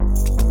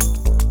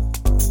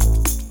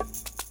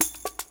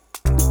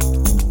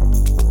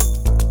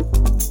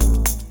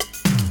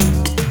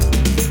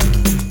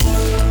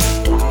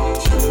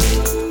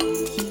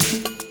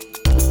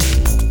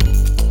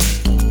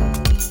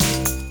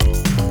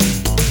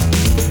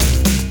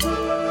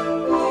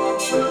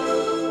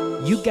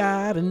You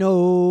gotta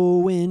know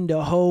when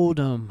to hold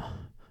 'em,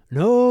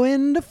 know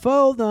when to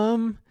fold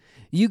 'em.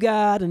 You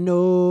gotta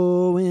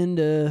know when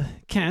to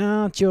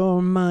count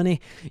your money.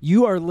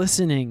 You are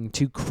listening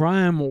to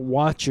Crime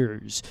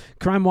Watchers.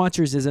 Crime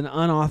Watchers is an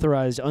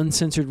unauthorized,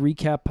 uncensored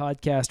recap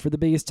podcast for the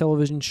biggest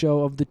television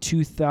show of the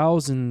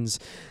 2000s,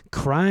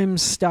 Crime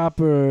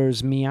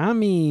Stoppers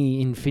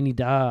Miami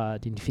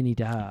Infinidad.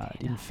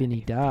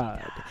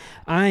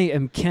 I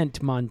am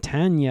Kent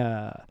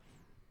Montagna.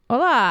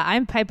 Hola,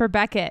 I'm Piper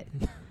Beckett.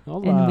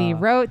 Hola. And we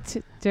wrote,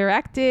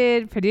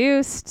 directed,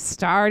 produced,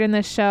 starred in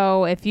the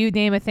show. If you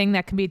name a thing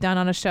that can be done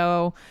on a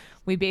show,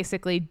 we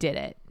basically did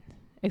it.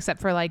 Except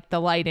for like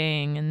the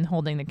lighting and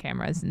holding the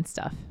cameras and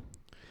stuff.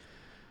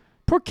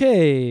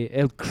 Porque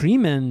el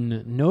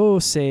crimen no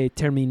se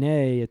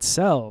termine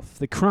itself.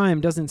 The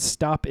crime doesn't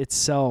stop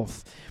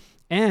itself.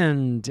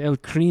 And el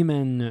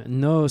crimen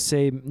no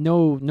se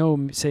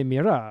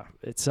mira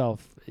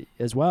itself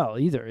as well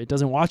either. It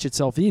doesn't watch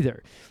itself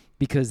either.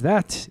 Because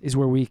that is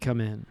where we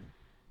come in.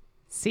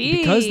 See,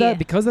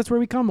 because that's where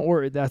we come,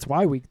 or that's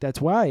why we come in.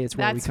 That's why that's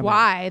where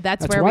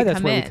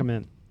we come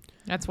in.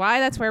 That's why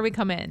that's where we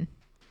come in.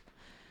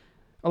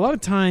 A lot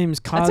of times,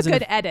 that's a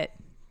good edit.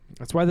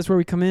 That's why that's where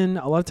we come in.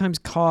 A lot of times,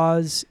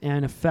 cause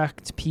and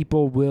effect,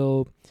 people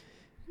will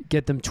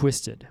get them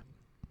twisted.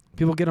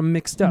 People get them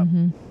mixed up.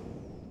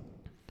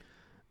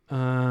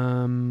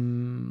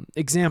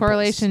 Examples.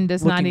 Correlation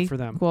does not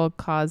equal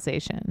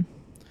causation.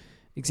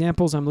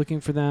 Examples, I'm looking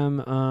for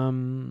them.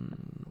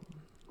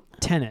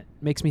 Tenet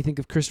makes me think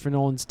of Christopher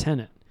Nolan's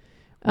Tenet.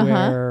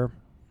 Where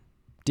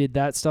did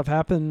that stuff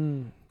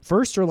happen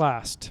first or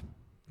last?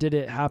 Did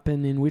it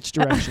happen in which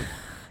direction?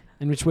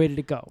 In which way did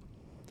it go?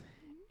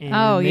 And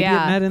maybe it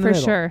met in the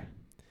middle. Sure.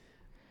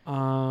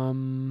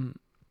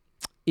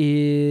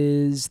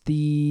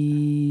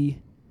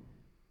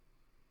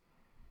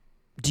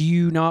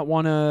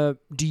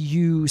 Do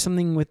you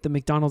something with the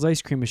McDonald's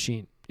ice cream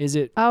machine? Is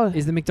the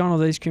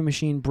McDonald's ice cream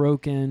machine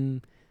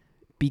broken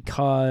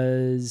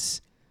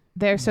because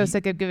they're so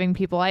sick of giving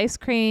people ice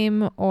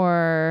cream,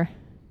 or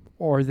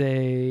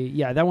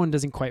that one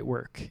doesn't quite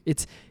work.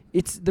 It's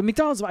the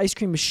McDonald's ice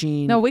cream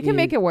machine. No, we can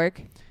make it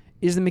work.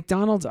 Is the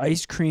McDonald's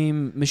ice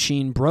cream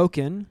machine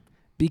broken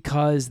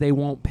because they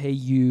won't pay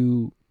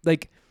you?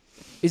 Like,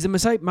 is the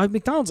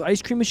McDonald's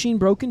ice cream machine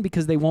broken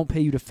because they won't pay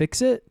you to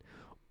fix it,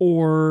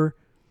 or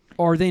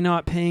are they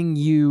not paying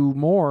you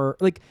more?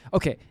 Like,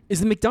 okay, is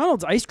the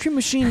McDonald's ice cream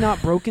machine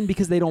not broken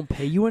because they don't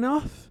pay you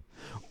enough?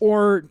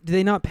 Or do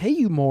they not pay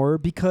you more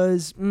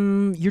because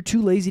you're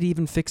too lazy to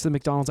even fix the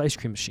McDonald's ice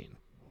cream machine?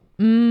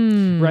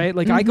 Right?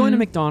 Like, I go into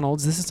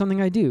McDonald's. This is something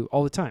I do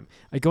all the time.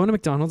 I go into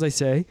McDonald's. I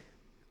say,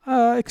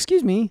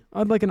 excuse me,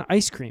 I'd like an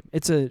ice cream.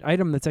 It's an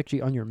item that's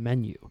actually on your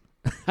menu.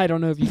 I don't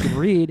know if you can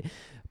read,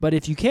 but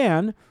if you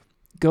can,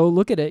 go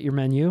look at it, your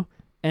menu,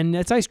 and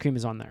it's ice cream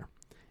is on there.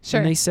 Sure.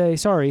 And they say,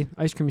 sorry,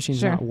 ice cream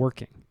machine's not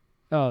working.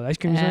 Oh, the ice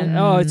cream machine.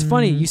 Oh, it's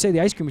funny. You say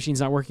the ice cream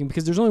machine's not working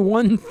because there's only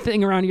one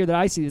thing around here that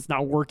I see that's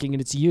not working, and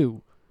it's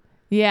you.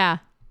 Yeah.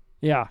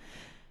 Yeah.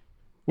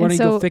 Why don't you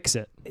go fix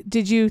it?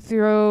 Did you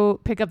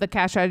pick up the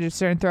cash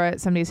register and throw it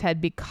at somebody's head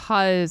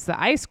because the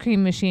ice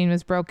cream machine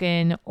was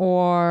broken,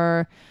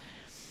 or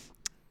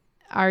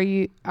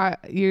did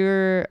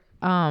they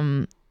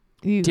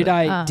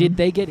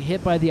get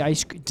hit by the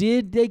ice cream?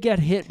 Did they get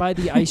hit by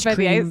the ice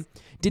cream?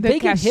 Did they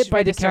get hit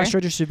by the cash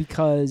register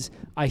because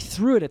I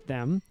threw it at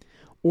them?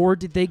 Or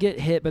did they get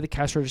hit by the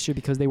cash register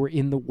because they were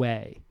in the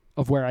way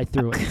of where I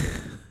threw it?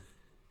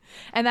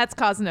 And that's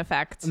cause and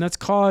effect. And that's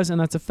cause and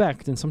that's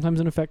effect. And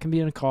sometimes an effect can be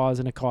a cause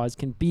and a cause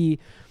can be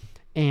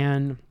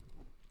an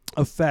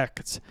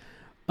effect.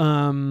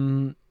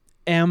 Am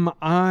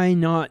I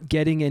not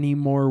getting any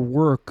more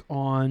work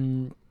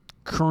on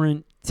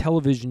current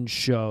television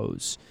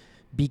shows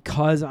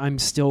because I'm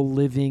still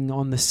living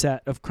on the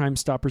set of Crime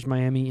Stoppers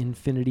Miami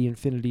Infinity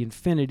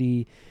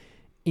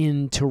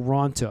in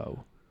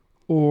Toronto?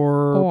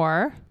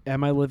 Or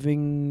am I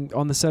living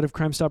on the set of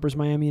Crime Stoppers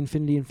Miami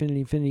Infinity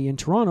in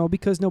Toronto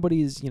because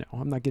nobody is,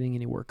 I'm not getting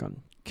any work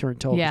on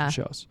current television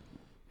shows,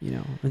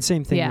 and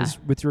same thing is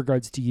with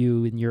regards to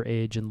you and your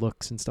age and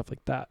looks and stuff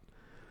like that.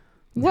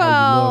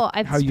 Well,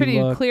 it's pretty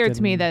clear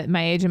to me that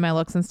my age and my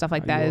looks and stuff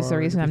like that is the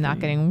reason I'm not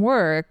getting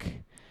work.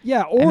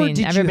 Yeah, or did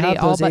everybody you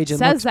have those age and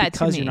looks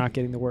because you're not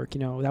getting the work?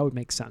 That would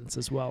make sense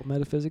as well,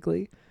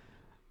 metaphysically.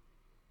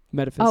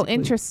 Oh,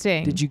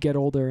 interesting. Did you get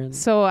older? And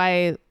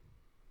I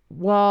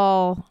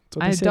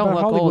don't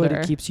look Hollywood, older.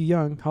 It keeps you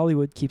young.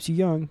 Hollywood keeps you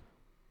young.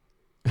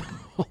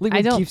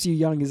 Hollywood keeps you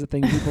young is a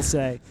thing people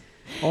say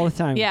all the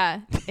time.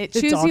 Yeah, it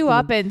chews you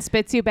up and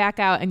spits you back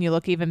out, and you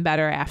look even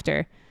better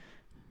after.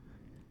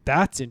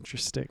 That's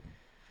interesting.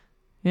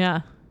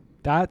 Yeah.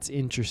 That's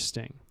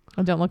interesting.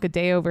 I don't look a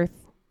day over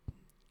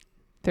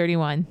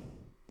 31.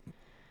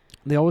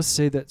 They always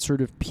say that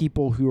sort of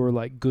people who are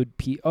like good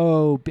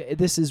people.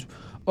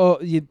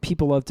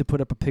 People love to put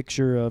up a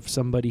picture of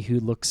somebody who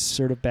looks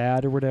sort of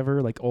bad or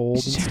whatever, like old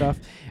and stuff.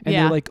 And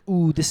they're like,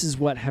 ooh, this is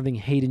what having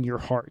hate in your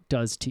heart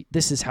does to you.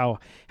 This is how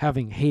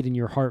having hate in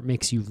your heart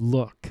makes you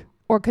look.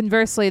 Or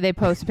conversely, they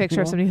post a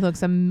picture of somebody who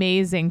looks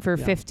amazing for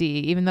Yeah. 50,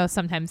 even though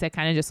sometimes they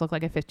kind of just look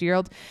like a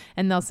 50-year-old.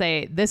 And they'll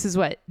say, this is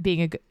what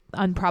being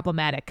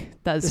unproblematic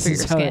does This for is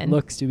your how skin. it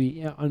looks to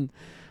be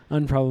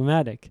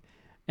unproblematic.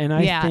 And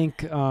I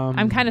think...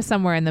 I'm kind of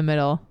somewhere in the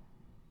middle.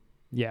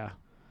 Yeah.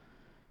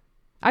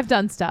 I've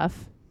done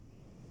stuff.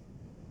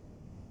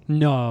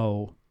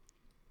 No.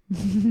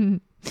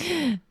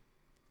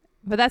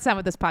 But that's not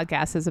what this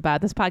podcast is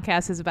about. This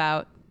podcast is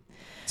about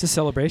It's a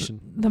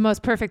celebration. the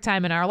most perfect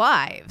time in our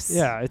lives.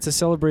 Yeah, it's a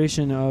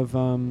celebration of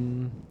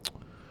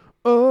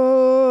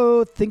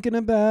thinking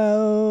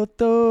about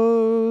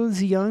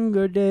those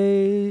younger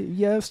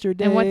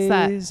yesterdays. And what's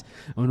that?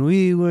 When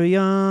we were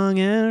young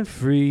and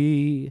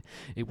free.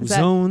 It was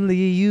that- only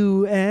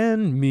you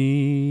and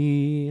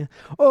me.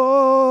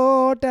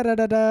 Oh, da da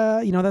da da.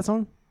 You know that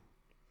song?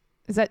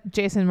 Is that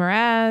Jason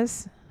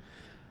Mraz?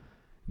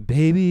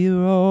 Baby,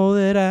 you're all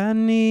that I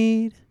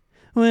need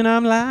when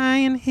I'm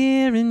lying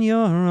here in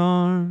your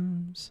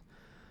arms.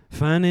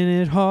 Finding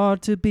it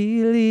hard to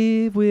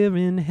believe we're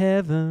in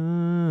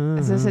heaven.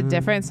 Is this a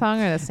different song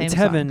or the same It's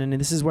song? heaven, and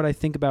this is what I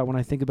think about when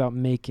I think about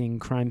making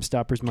Crime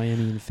Stoppers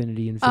Miami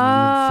Infinity.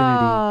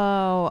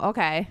 Oh,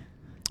 okay.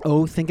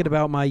 Oh, thinking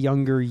about my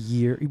younger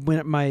year,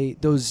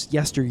 those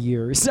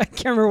yesteryears. I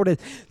can't remember what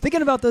it.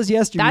 Thinking about those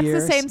yesteryears.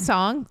 That's the same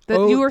song.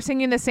 Oh. You were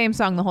singing the same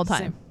song the whole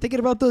time. Thinking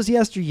about those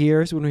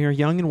yesteryears when we were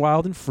young and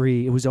wild and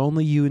free. It was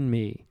only you and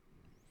me.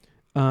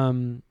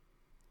 And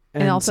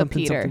also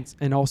Peter.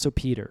 And also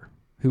Peter,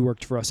 who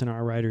worked for us in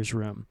our writer's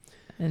room.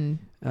 And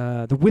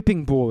The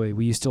whipping boy,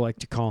 we used to like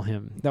to call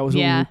him. That was what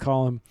we Yeah. would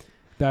call him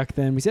back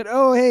then. We said,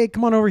 "Oh, hey,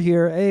 come on over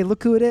here. Hey,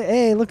 look who it is.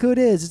 Hey, look who it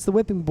is. It's the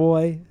whipping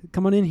boy.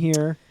 Come on in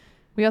here."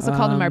 we also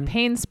called him our Um,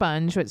 pain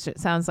sponge, which it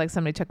sounds like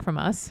somebody took from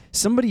us.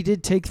 Somebody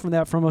did take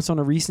from us on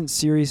a recent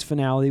series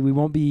finale. We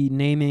won't be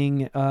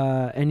naming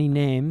any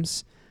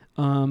names.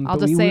 I'll but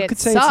just we say could it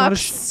say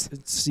sucks.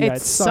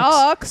 it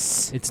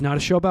Sucks. It's not a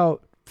show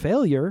about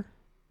failure.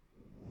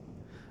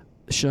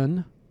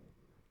 Shun.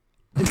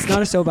 It's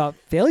not a show about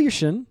failure,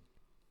 Shun.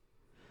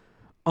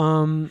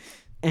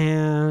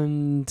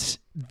 And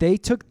they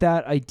took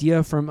that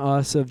idea from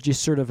us of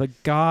just sort of a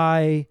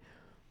guy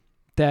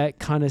that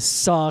kind of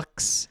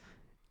sucks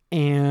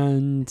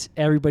and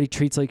everybody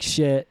treats like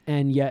shit,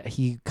 and yet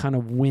he kind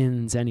of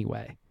wins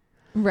anyway.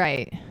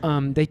 Right.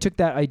 They took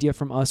that idea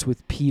from us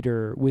with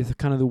Peter, with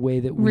kind of the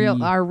way that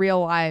Our real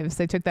lives.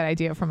 They took that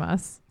idea from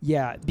us.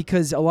 Yeah,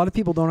 because a lot of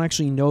people don't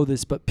actually know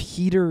this, but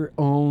Peter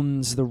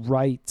owns the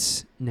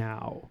rights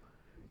now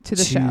To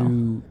the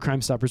show.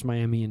 Crime Stoppers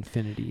Miami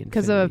Infinity.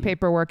 Because of a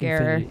paperwork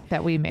error Infinity.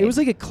 that we made. It was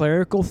like a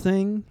clerical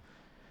thing,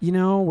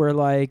 where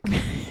like,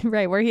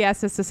 right, where he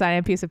asked us to sign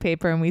a piece of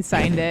paper and we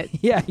signed it.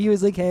 yeah, he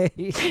was like, hey,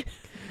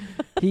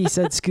 he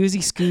said,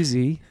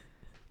 "Scoozy."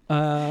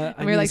 And I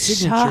we were need a like,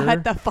 signature.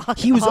 shut the fuck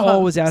He was up.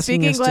 always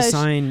asking Speak us English. to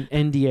sign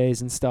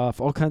NDAs and stuff.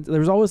 All kinds. There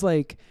was always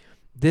like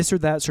this or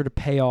that sort of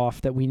payoff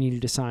that we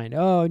needed to sign.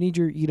 Oh, I need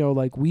your,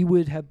 like we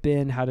would have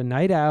had a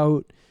night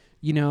out,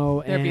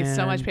 There'd be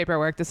so much and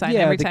paperwork to sign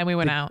every time we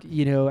went out.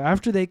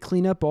 After they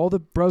clean up all the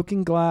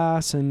broken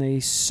glass and they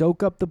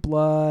soak up the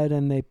blood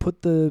and they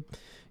put the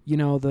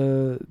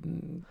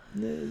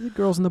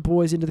girls and the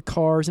boys into the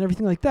cars and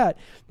everything like that,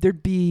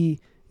 there'd be,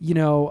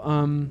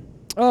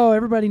 oh,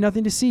 everybody,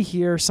 nothing to see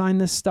here. Sign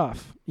this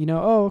stuff.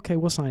 Oh, okay,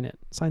 we'll sign it.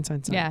 Sign.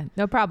 Yeah,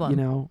 no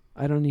problem.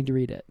 I don't need to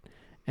read it.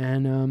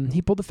 And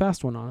he pulled the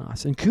fast one on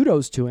us. And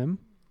kudos to him.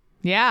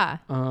 Yeah.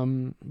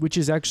 Which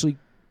is actually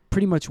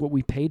pretty much what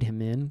we paid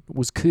him in,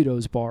 was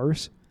kudos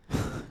bars.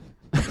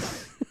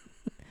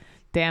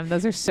 Damn,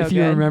 those are so if good.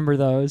 you remember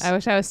those. I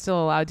wish I was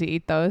still allowed to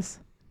eat those.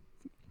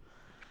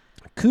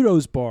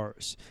 Kudos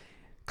bars.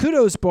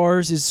 Kudos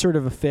bars is sort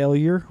of a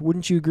failure.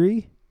 Wouldn't you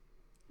agree?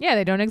 Yeah,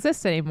 they don't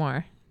exist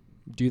anymore.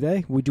 Do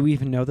they? Do we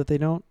even know that they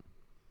don't?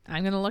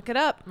 I'm going to look it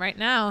up right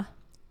now.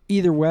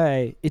 Either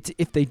way,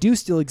 if they do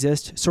still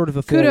exist, sort of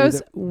a failure.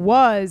 Kudos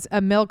was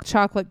a milk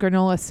chocolate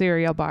granola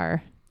cereal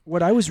bar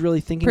What I was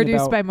really thinking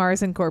produced about... by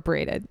Mars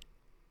Incorporated.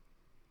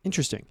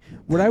 Interesting.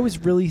 What I was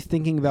really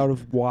thinking about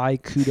of why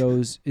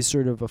kudos is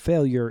sort of a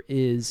failure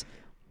is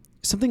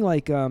something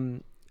like...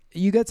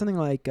 you get something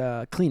like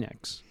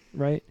Kleenex,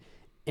 right?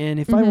 And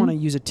if I want to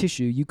use a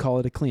tissue, you call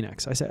it a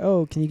Kleenex. I say,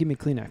 oh, can you give me a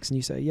Kleenex? And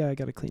you say, yeah, I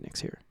got a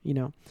Kleenex here,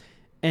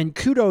 And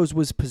kudos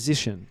was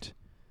positioned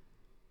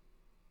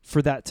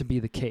for that to be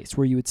the case,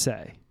 where you would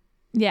say,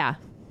 Yeah.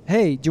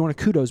 hey, do you want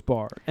a kudos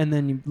bar? And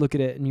then you look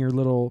at it and your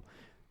little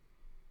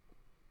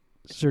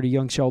sort of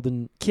young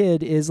Sheldon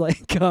kid is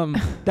like,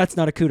 that's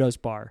not a kudos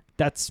bar.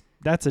 That's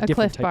a different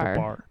Cliff type bar. of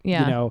bar.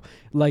 Yeah.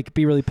 Like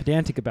be really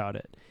pedantic about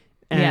it.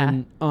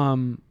 And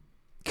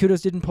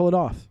kudos didn't pull it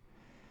off.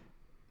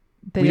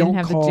 They We didn't don't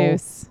have call- the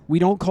juice. We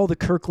don't call the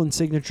Kirkland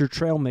Signature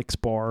Trail Mix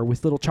bar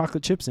with little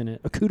chocolate chips in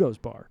it a kudos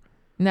bar.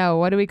 No,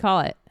 what do we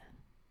call it?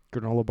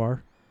 Granola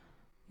bar.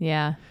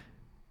 Yeah.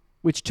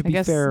 Which, to I be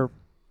guess- fair,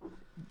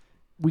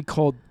 we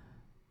called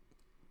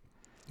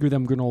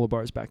them granola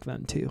bars back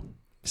then, too.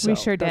 So We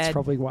sure that's did.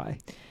 probably why.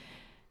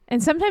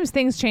 And sometimes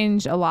things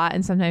change a lot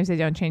and sometimes they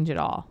don't change at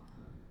all.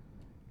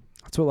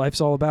 That's what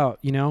life's all about,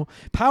 you know?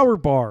 Power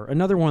Bar,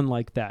 another one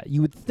like that.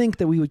 You would think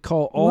that we would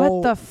call all...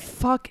 What the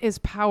fuck is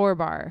Power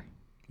Bar?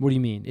 What do you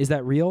mean? Is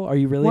that real? Are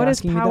you really What is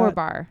asking me that? Power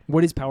Bar?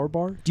 What is Power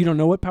Bar? Do you not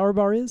know what Power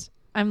Bar is?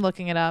 I'm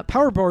looking it up.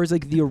 Power Bar is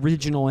like the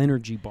original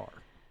energy bar.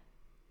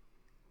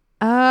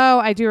 Oh,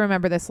 I do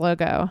remember this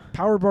logo.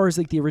 Power Bar is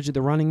like the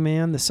Running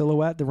Man,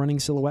 the running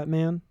silhouette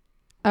man,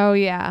 Oh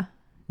yeah.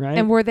 right?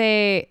 And were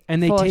they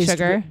And they full taste of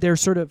sugar? They're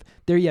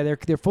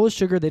full of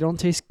sugar. They don't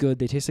taste good.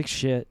 They taste like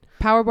shit.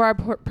 Power Bar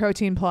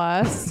Protein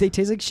Plus. They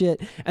taste like shit.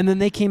 And then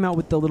they came out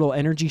with the little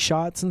energy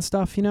shots and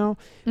stuff, you know?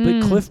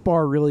 But Cliff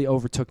Bar really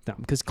overtook them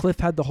because Cliff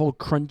had the whole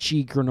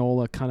crunchy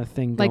granola kind of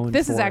thing going Like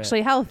this for is it.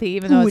 actually healthy,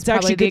 even though it's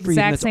probably actually the good for you,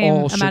 and exact it's same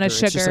all amount of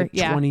sugar. It's just sugar. like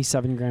Yeah.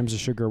 27 grams of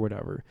sugar or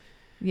whatever.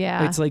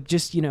 Yeah. It's like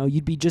just, you know,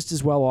 you'd be just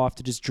as well off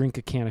to just drink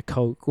a can of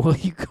Coke while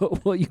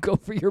you go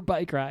for your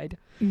bike ride.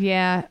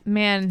 Yeah,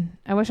 man,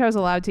 I wish I was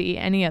allowed to eat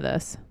any of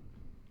this.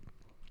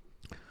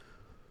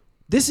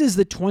 This is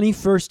the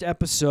 21st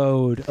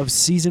episode of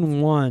season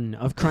 1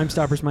 of Crime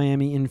Stoppers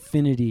Miami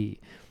Infinity.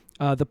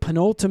 The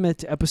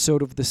penultimate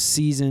episode of the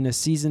season. A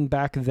season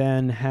back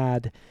then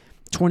had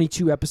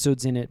 22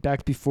 episodes in it,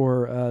 back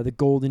before the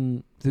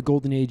golden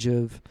age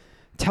of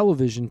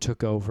television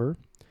took over.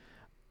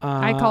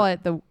 I call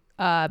it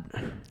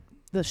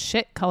the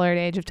shit colored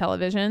age of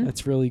television.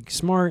 That's really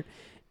smart.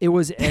 It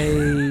was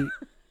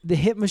the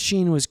hit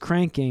machine was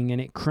cranking,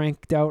 and it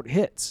cranked out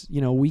hits, you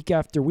know, week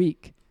after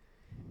week.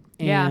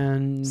 Yeah.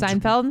 And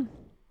Seinfeld.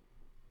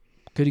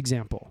 good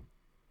example.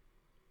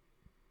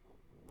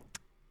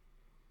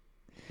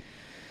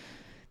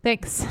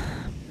 Thanks.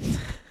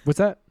 What's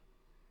that?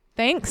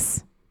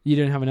 Thanks. You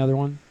didn't have another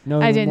one? No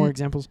I more didn't.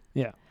 examples?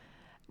 Yeah.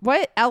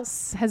 What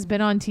else has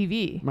been on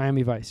TV?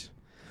 Miami Vice.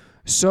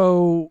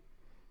 So,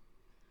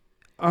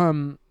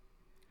 Crime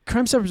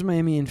Stoppers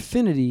Miami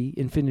Infinity.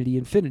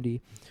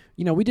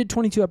 You know, we did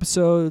 22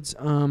 episodes,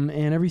 and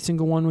every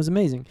single one was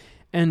amazing.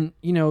 And,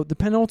 you know, the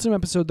penultimate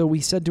episode, though,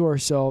 we said to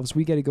ourselves,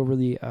 we got to go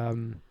really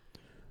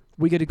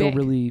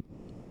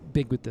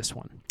big with this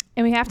one.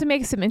 And we have to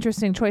make some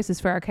interesting choices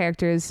for our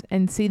characters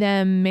and see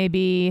them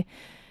maybe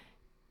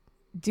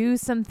do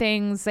some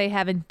things they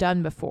haven't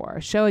done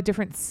before. Show a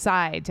different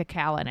side to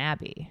Cal and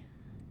Abby.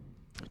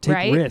 Take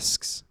Right?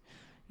 risks.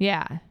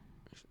 Yeah.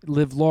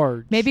 Live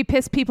large. Maybe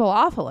piss people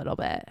off a little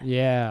bit.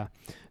 Yeah.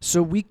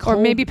 So Or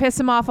maybe piss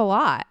them off a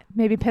lot.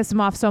 Maybe piss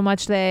them off so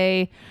much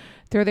they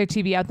throw their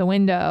TV out the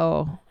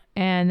window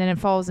and then it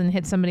falls and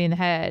hits somebody in the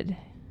head,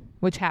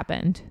 which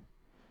happened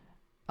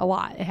a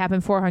lot. It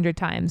happened 400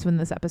 times when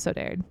this episode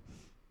aired.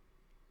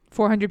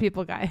 400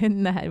 people got hit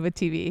in the head with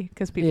TV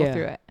because people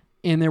threw it.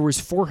 And there was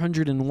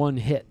 401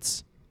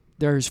 hits.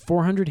 There's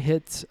 400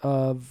 hits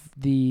there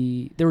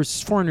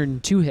was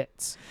 402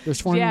 hits. There's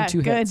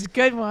 402 hits.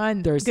 Good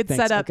one. Good thanks.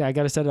 setup. Okay, I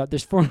got to set it up.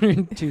 There's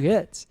 402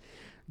 hits.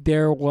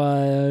 There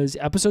was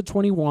episode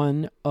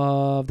 21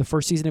 of the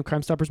first season of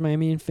Crime Stoppers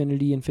Miami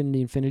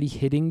Infinity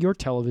hitting your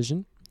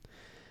television.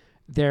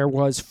 There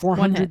was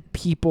 400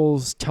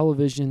 people's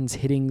televisions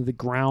hitting the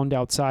ground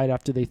outside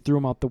after they threw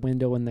them out the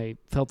window and they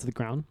fell to the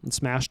ground and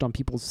smashed on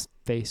people's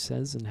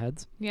faces and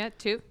heads. Yeah,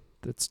 2.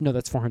 That's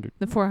 400.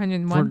 The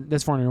 401.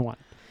 That's 401.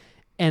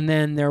 And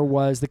then there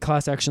was the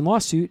class action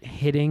lawsuit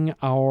hitting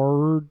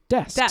our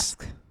desks.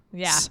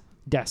 Yeah.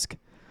 Desk.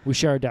 We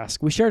share a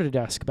desk. We shared a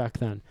desk back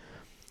then.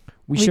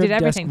 We did shared a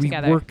everything desk.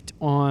 together. We worked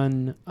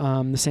on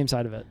the same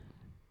side of it.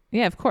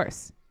 Yeah, of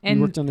course. We And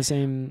worked on the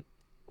same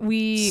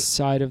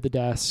side of the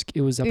desk.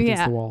 It was up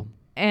against the wall.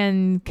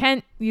 And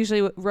Kent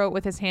usually wrote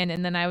with his hand,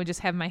 and then I would just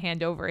have my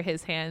hand over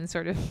his hand,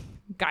 sort of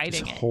guiding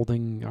Just it.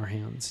 holding our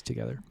hands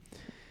together.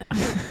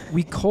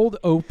 We cold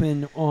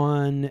open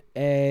on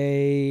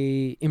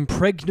a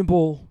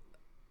impregnable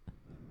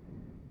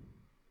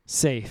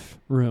safe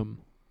room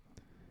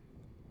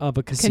of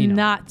a casino.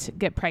 Cannot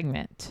get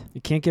pregnant.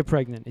 You can't get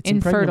pregnant. It's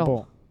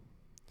Infertile.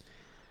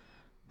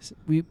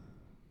 impregnable.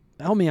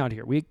 Help me out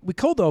here. We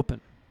cold open.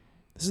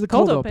 This is the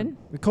cold open.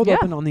 We cold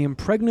open on the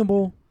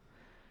impregnable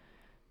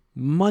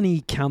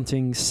money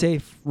counting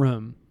safe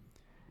room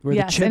where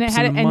the chips and it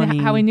had and money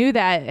how we knew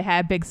that it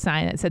had a big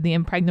sign that said the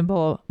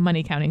impregnable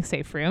money counting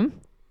safe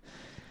room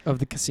of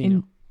the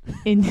casino.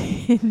 in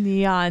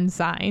neon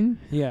sign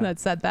that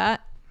said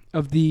that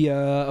of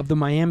the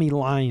Miami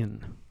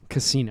Lion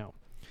Casino.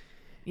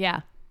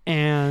 Yeah.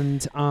 And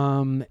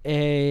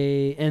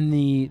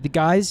the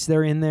guys,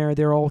 they're in there,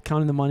 they're all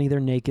counting the money, they're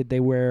naked,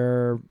 they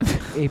wear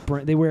they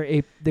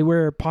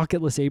wear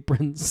pocketless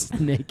aprons,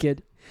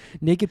 naked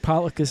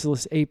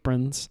pocketless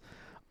aprons.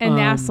 And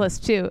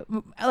assless too,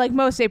 like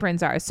most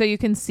aprons are, so you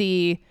can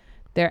see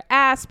their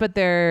ass, but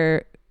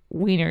their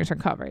wieners are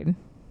covered.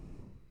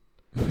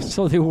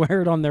 So they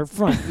wear it on their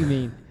front, you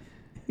mean?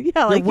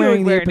 Yeah, like you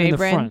would wear an apron. In the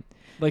front.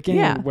 Like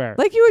anyone would wear.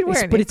 Like you would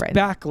wear an but apron. It's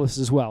backless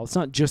as well. It's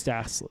not just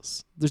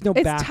assless. There's no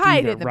back It's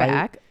tied either, in the right?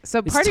 back. So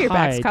It's part of your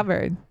back's tied.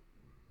 covered.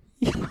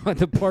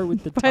 The part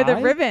with the By tie? the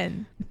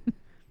ribbon.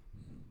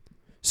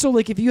 So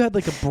like if you had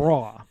like a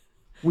bra,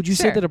 would you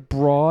say Sure. that a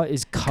bra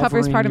is covering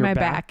Covers part of your my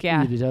back,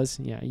 yeah. It does?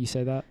 Yeah, you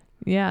say that?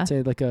 Yeah.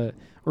 Say like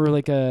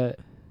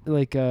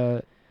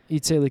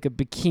You'd say like a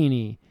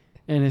bikini.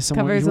 And if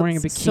someone Covers is wearing a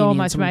bikini so and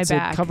much someone my said,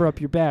 back. cover up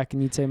your back,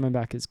 and you'd say my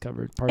back is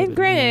covered. Part of And it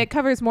granted, anyway. it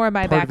covers more of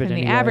my Part back of it than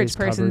the anyway average is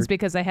person's covered.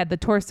 because I had the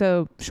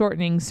torso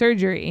shortening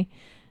surgery.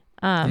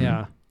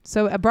 Yeah.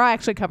 So a bra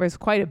actually covers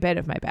quite a bit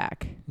of my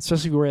back.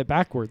 Especially if you wear it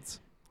backwards.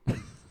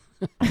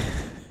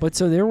 But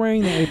so they're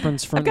wearing the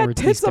aprons I've frontwards. got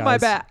tits these on my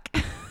guys.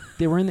 back.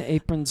 They're wearing the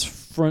aprons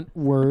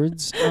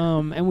frontwards.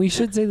 And we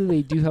should say that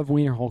they do have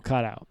wiener hole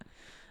cut out.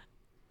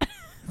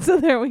 So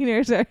their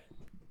wieners are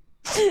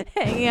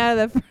hanging out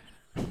of the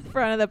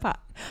front of the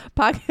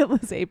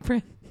pocketless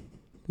apron.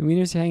 The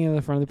wieners hanging out of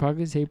the front of the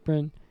pocket's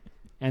apron.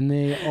 And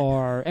they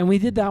are... And we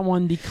did that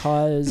one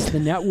because the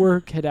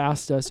network had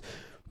asked us...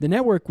 The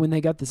network, when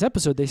they got this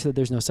episode, they said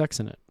there's no sex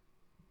in it.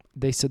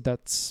 They said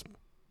that's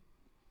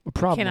a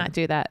problem. Cannot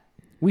do that.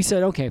 We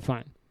said, okay,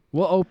 fine.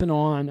 We'll open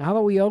on... How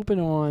about we open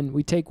on...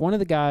 We take one of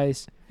the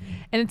guys...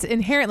 And it's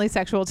inherently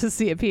sexual to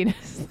see a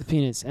penis. The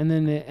penis. And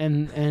then...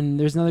 And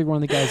there's another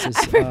one of the guys... Is,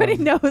 Everybody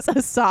knows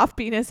a soft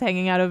penis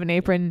hanging out of an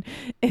apron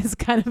is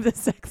kind of the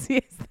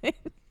sexiest thing.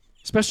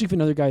 Especially if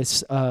another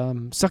guy's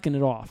sucking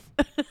it off.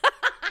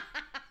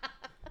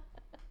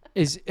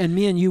 And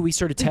me and you, we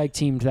sort of tag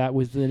teamed that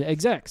with the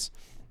execs.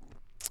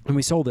 And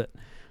we sold it.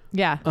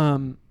 Yeah.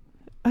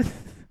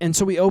 And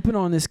so we open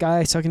on this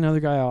guy sucking another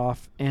guy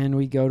off, and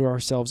we go to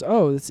ourselves,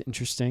 oh, that's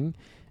interesting.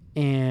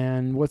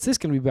 And what's this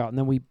going to be about? And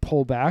then we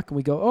pull back and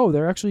we go, oh,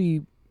 they're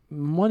actually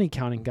money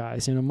counting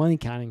guys in a money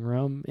counting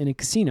room in a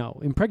casino,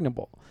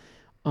 impregnable.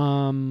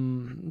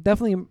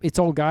 Definitely, it's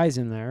all guys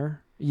in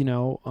there,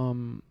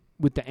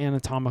 with the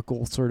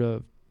anatomical sort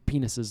of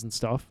penises and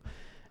stuff.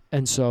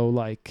 And so,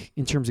 like,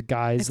 in terms of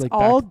guys, it's like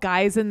all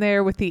guys in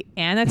there with the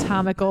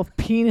anatomical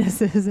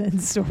penises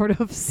and sort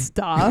of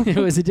stuff. It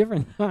was a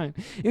different time.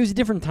 It was a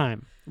different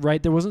time,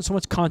 right? There wasn't so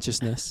much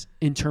consciousness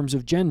in terms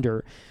of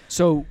gender.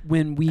 So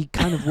when we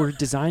kind of were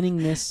designing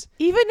this,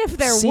 even if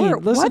there scene, were,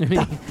 listen what to me.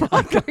 the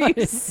fuck are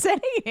you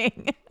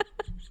saying?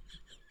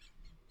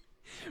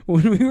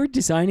 When we were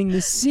designing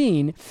this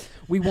scene,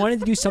 we wanted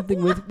to do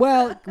something with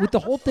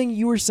the whole thing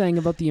you were saying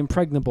about the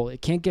impregnable.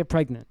 It can't get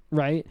pregnant,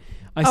 right?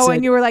 I said,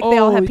 and you were like, they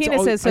all have it's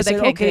penises, so I they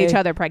said, can't get okay. each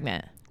other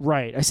pregnant.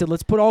 Right. I said,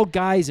 let's put all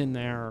guys in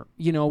there,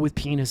 with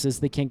penises.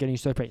 They can't get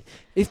each other pregnant.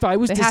 If I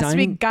was There has to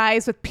be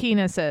guys with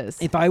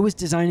penises. If I was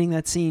designing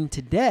that scene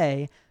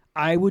today,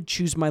 I would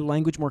choose my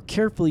language more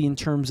carefully in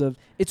terms of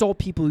it's all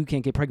people who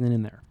can't get pregnant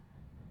in there.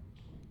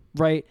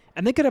 Right?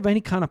 And they could have any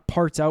kind of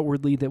parts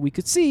outwardly that we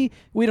could see.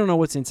 We don't know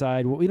what's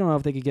inside. We don't know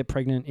if they could get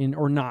pregnant in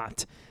or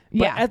not. But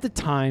Yeah. at the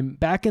time,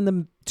 back in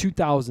the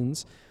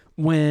 2000s,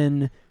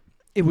 when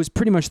it was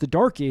pretty much the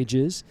dark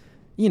ages,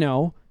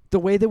 the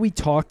way that we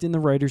talked in the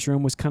writer's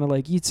room was kind of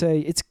like, you'd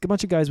say, it's a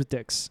bunch of guys with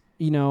dicks,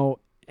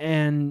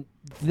 and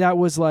that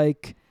was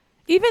like...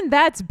 Even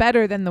that's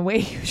better than the way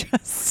you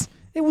just...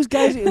 It was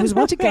guys. It was a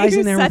bunch of guys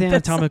in there with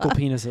anatomical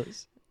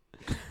penises.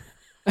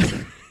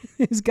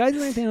 It was guys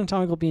with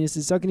anatomical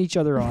penises sucking each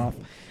other off.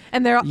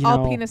 And they're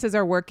all penises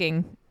are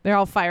working. They're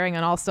all firing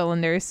on all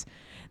cylinders.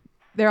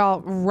 They're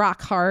all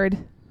rock hard.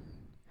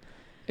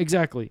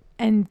 Exactly.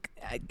 And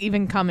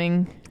even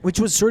coming. Which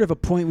was sort of a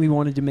point we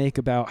wanted to make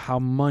about how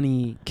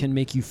money can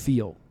make you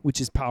feel, which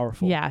is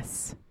powerful.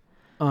 Yes.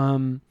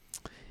 And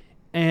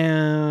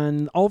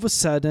all of a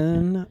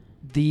sudden,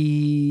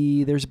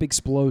 there's a big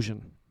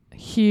explosion.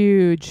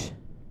 Huge.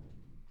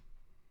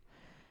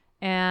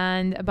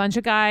 And a bunch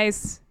of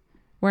guys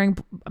wearing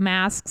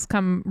masks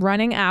come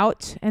running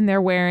out, and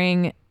they're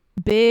wearing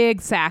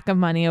big sack of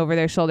money over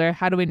their shoulder.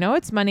 How do we know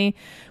it's money?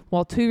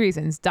 Well, two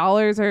reasons.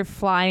 Dollars are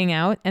flying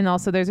out, and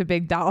also there's a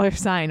big dollar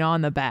sign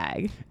on the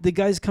bag. The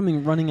guy's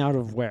running out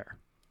of where?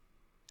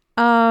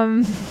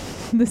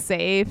 The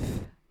safe.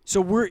 So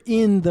we're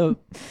in the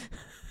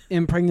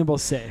impregnable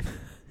safe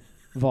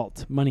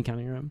vault, money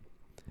counting room.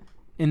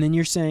 And then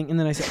you're saying, and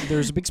then I said,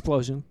 there's a big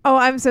explosion. Oh,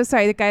 I'm so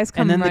sorry. The guys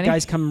come running. And then the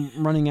guys come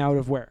running out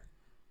of where?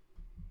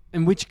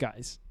 And which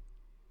guys?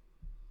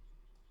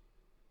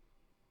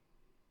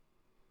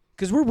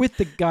 Because we're with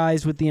the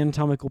guys with the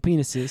anatomical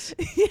penises.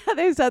 Yeah,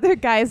 there's other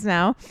guys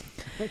now.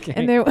 Okay.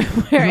 And they're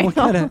wearing what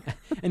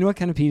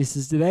kind of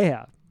penises do they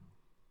have?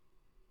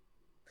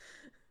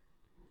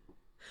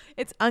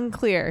 It's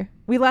unclear.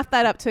 We left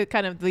that up to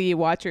kind of the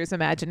watcher's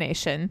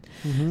imagination.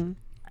 Mm-hmm.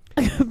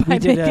 By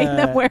making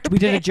them wear we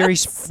did pants.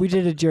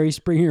 a Jerry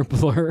Springer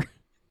blur.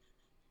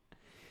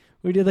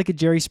 We did like a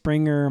Jerry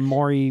Springer,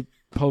 Maury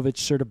Povich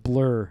sort of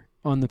blur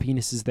on the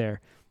penises there.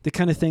 The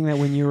kind of thing that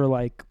when you were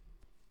like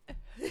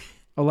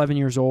 11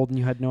 years old and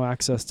you had no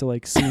access to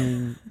like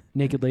seeing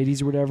naked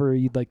ladies or whatever,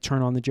 you'd like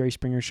turn on the Jerry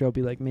Springer show,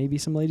 be like, maybe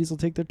some ladies will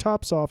take their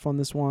tops off on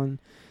this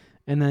one,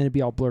 and then it'd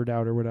be all blurred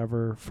out or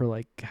whatever for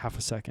like half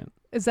a second.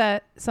 Is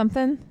that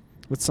something?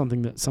 It's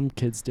something that some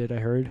kids did, I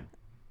heard.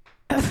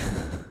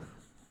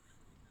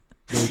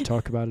 They would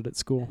talk about it at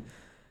school.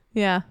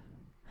 Yeah.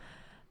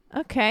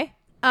 Okay.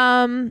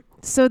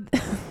 So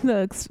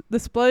the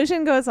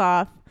explosion goes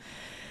off,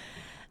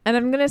 and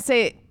I'm gonna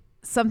say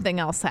something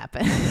else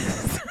happened.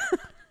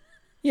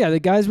 Yeah, the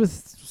guys with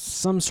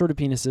some sort of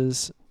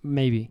penises,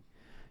 maybe,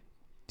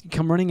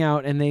 come running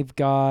out, and they've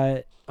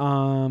got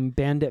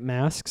bandit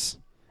masks,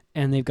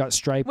 and they've got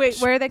striped. Wait,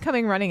 where are they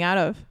coming running out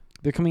of?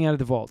 They're coming out of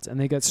the vault, and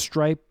they got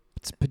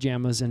striped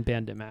pajamas and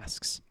bandit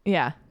masks.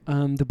 Yeah.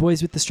 The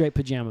boys with the striped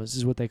pajamas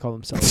is what they call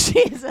themselves.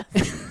 Jesus.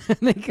 And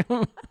they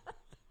come.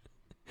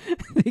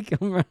 They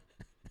come.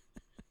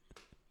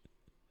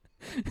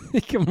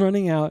 They come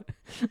running out.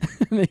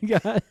 And they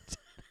got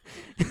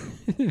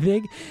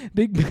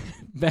big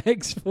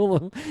bags full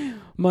of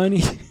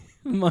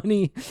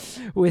money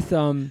with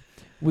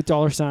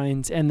dollar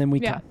signs, and then we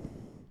cut.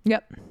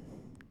 Yep.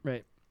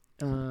 Right.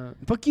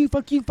 Fuck you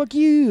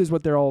is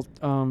what they're all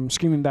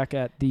screaming back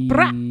at the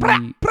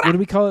what do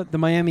we call it? The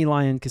Miami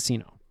Lion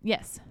Casino.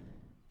 Yes.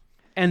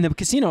 And the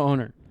casino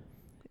owner.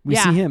 We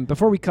see him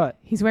before we cut.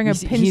 He's wearing a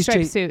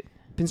pinstripe suit.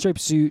 Pinstripe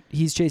suit.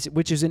 He's chasing,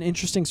 which is an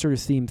interesting sort of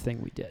theme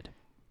thing we did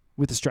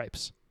with the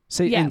stripes.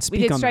 We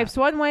did stripes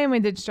one way and we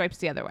did stripes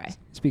the other way.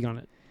 Speak on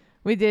it.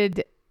 We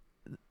did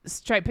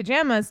striped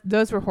pajamas.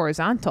 Those were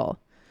horizontal.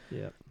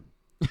 Yeah.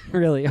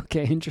 Really?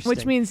 Okay, interesting.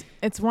 Which means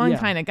it's one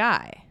kind of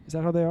guy. Is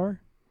that how they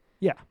are?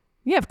 Yeah.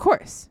 Yeah, of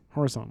course.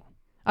 Horizontal.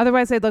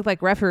 Otherwise, they'd look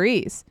like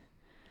referees.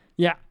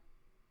 Yeah.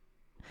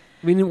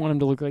 We didn't want him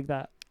to look like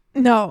that.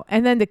 No.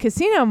 And then the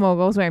casino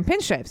mogul's wearing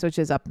pinstripes, which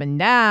is up and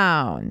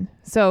down.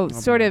 So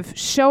sort of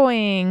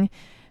showing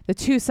the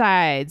two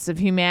sides of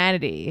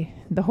humanity.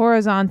 The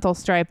horizontal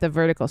stripe, the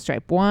vertical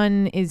stripe.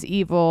 One is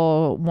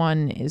evil,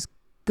 one is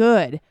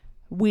good.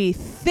 We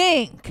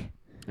think.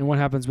 And what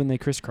happens when they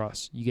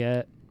crisscross? You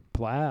get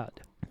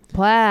plaid.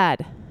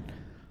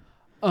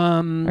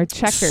 Or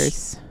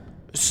checkers.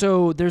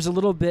 So there's a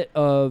little bit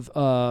of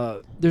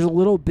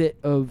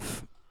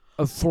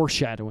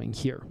foreshadowing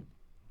here,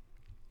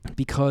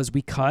 because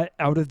we cut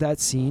out of that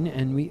scene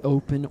and we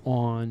open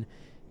on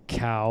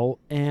Cal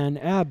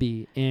and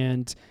Abby,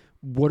 and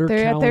what are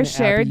they're Cal at their and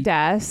shared Abby?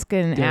 desk,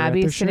 and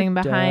Abby's sitting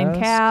behind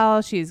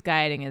Cal. She's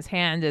guiding his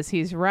hand as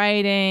he's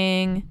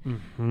writing.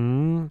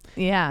 Mm-hmm.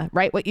 Yeah,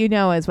 write what you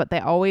know is what they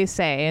always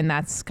say, and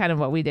that's kind of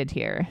what we did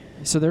here.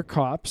 So they're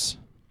cops,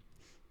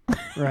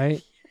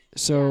 right?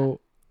 So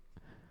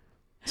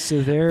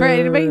they're, for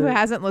anybody who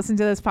hasn't listened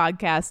to this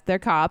podcast, they're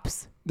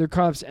cops. They're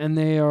cops, and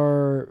they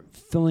are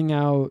filling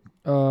out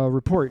a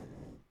report.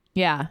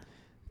 Yeah,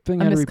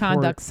 filling a out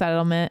misconduct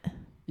settlement.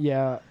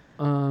 Yeah.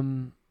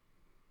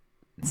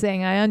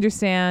 Saying, I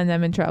understand,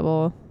 I'm in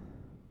trouble.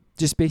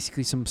 Just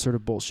basically some sort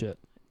of bullshit.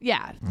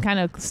 Yeah, kind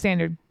of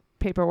standard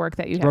paperwork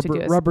that you have to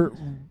do. Rubber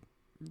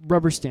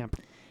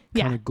stamp.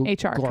 Yeah,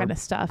 HR kind of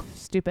stuff.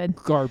 Stupid.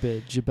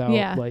 Garbage about,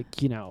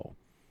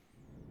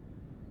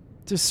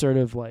 just sort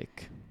of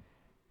like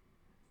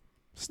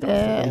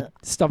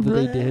stuff that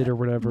they did or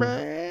whatever.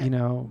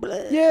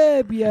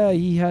 Yeah,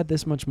 he had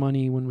this much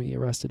money when we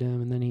arrested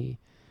him, and then he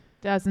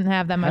doesn't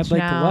have that much had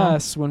now.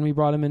 less when we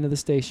brought him into the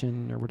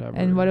station or whatever.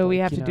 And what do we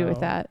have to do with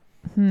that?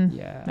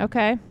 Yeah.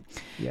 Okay.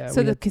 Yeah.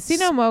 So the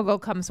casino mogul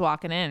comes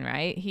walking in,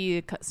 right?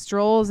 He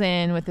strolls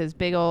in with his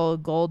big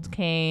old gold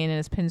cane and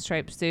his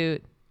pinstripe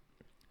suit,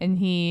 and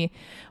he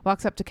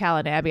walks up to Cal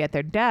and Abby at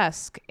their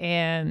desk,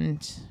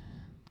 and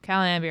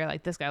Cal and Abby are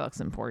like, this guy looks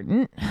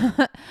important.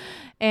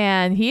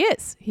 And he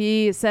is.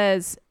 He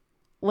says,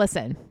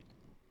 listen,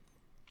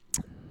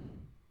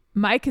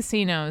 my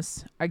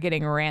casinos are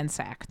getting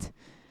ransacked,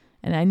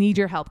 and I need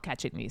your help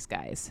catching these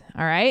guys.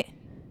 All right?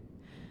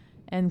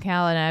 And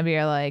Cal and Abby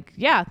are like,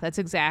 yeah, that's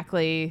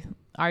exactly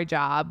our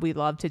job. We'd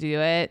love to do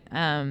it.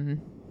 Can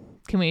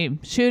we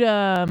shoot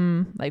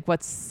them?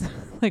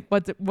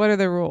 What are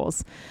the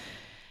rules?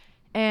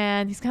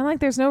 And he's kind of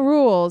like, there's no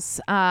rules.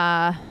 We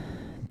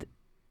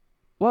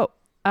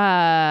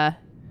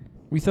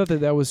thought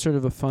that was sort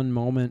of a fun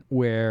moment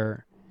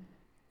where,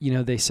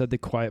 they said the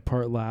quiet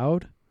part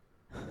loud,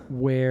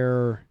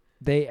 where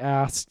they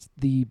asked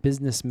the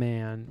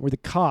businessman, or the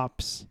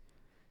cops,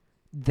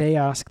 they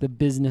asked the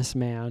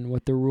businessman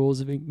what the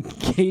rules of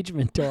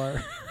engagement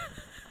are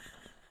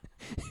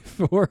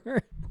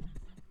for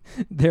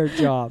their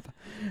job,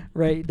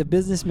 right? The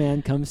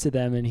businessman comes to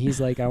them and he's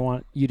like, I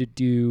want you to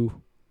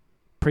do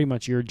pretty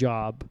much your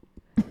job.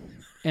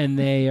 And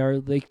they are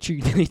like,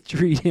 they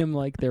treat him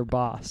like their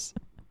boss.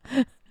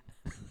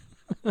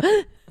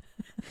 That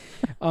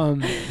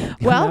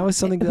was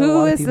something that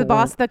who is the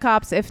boss of the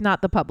cops if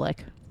not the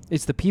public?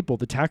 It's the people,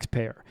 the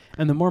taxpayer.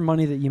 And the more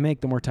money that you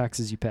make, the more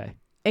taxes you pay.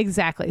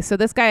 Exactly. So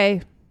this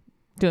guy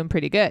doing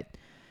pretty good.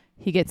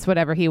 He gets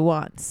whatever he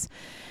wants.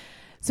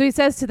 So he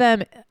says to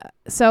them,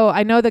 so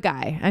I know the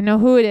guy. I know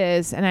who it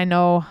is, and I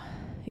know,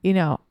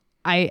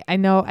 I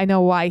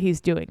know why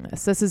he's doing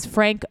this. This is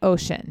Frank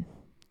Ocean.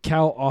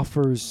 Cal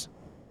offers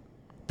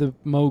the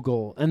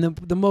mogul, and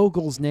the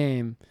mogul's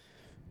name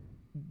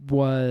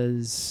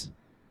was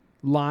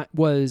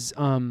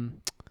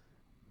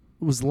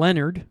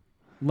Leonard.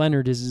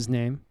 Leonard is his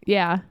name.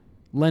 Yeah.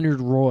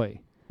 Leonard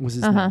Roy was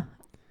his name.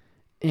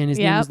 And his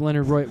name was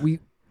Leonard Roy.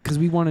 Because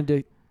we wanted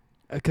to,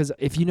 because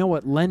if you know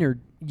what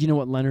Leonard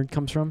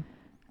comes from?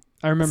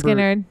 I remember.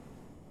 Skinner.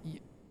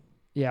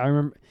 Yeah, I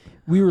remember.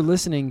 We were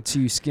listening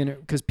to Skinner,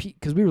 because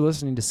we were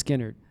listening to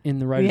Skinner in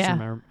the writer's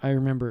room. I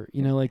remember,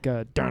 like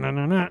that's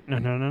definitely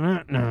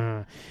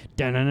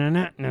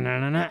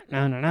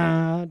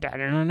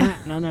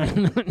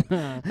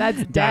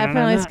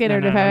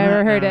Skynyrd if I've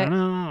ever heard it.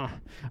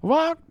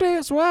 Walk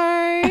this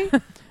way.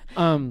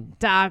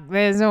 Talk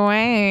this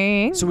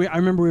way. So I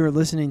remember we were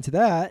listening to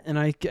that, and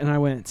I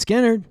went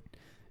Skynyrd,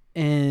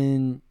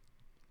 and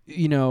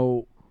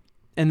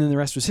and then the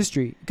rest was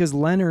history. Because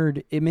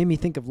Leonard, it made me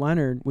think of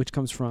Leonard, which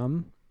comes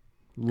from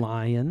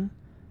lion.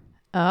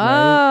 Oh,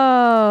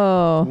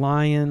 right?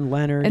 Lion,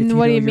 Leonard. And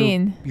what do you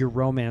mean? Your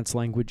Romance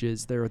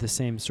languages, they're the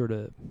same sort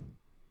of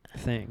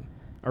thing.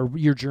 Or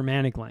your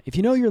Germanic language. If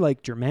you know your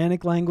like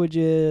Germanic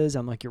languages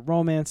and like your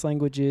Romance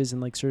languages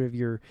and like sort of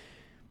your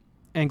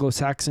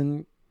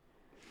Anglo-Saxon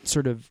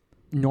sort of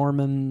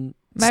Norman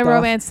My stuff,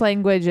 Romance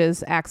language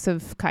is acts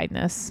of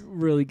kindness.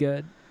 really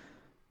good.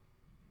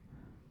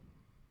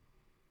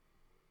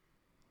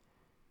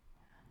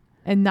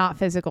 And not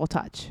physical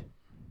touch.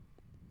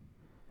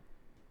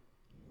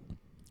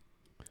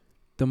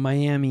 The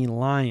Miami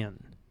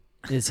Lion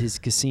is his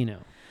casino.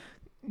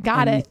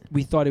 Got and it.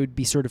 We thought it would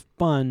be sort of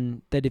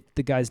fun that if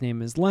the guy's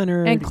name is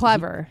Leonard. And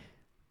clever.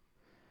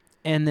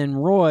 And then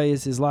Roy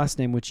is his last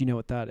name, which you know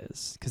what that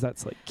is, because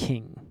that's like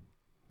king.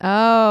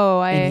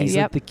 Oh, and he's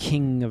like the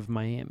king of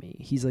Miami.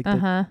 He's like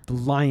the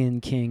Lion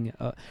King.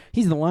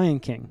 He's the Lion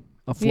King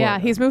of Florida. Yeah,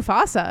 he's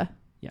Mufasa.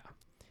 Yeah.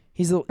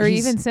 He's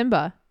even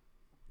Simba.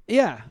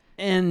 Yeah.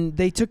 And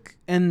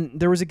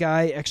there was a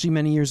guy actually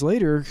many years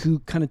later who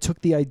kind of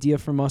took the idea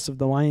from us of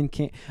the Lion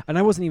King. And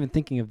I wasn't even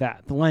thinking of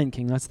that. The Lion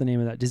King, that's the name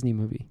of that Disney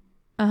movie.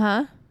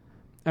 Uh-huh.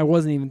 I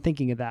wasn't even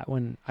thinking of that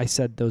when I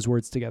said those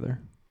words together.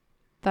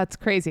 That's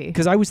crazy.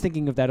 Because I was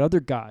thinking of that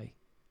other guy,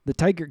 the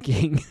Tiger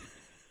King.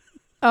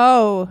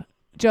 Oh,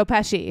 Joe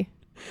Pesci.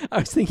 I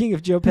was thinking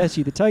of Joe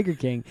Pesci, the Tiger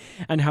King,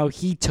 and how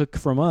he took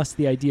from us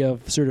the idea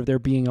of sort of there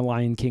being a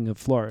Lion King of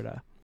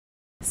Florida.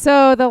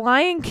 So the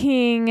Lion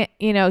King,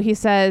 he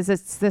says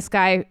it's this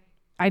guy.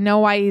 I know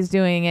why he's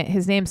doing it.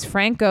 His name's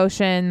Frank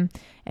Ocean,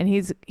 and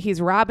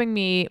he's robbing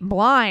me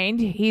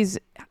blind. He's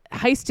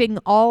heisting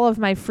all of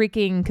my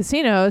freaking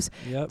casinos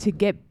to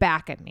get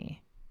back at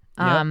me.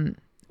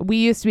 We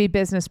used to be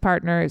business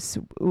partners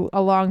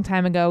a long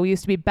time ago. We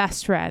used to be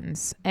best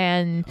friends,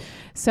 and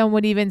some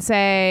would even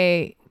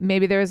say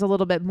maybe there was a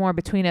little bit more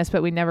between us,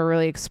 but we never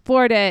really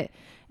explored it.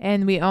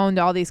 And we owned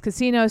all these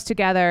casinos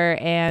together,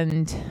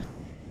 and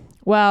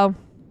well,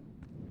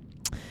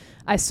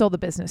 I stole the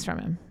business from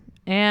him,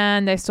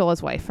 and I stole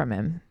his wife from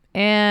him,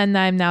 and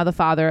I'm now the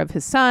father of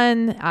his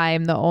son.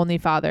 I'm the only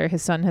father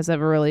his son has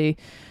ever really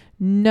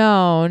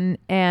known,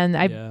 and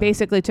I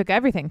basically took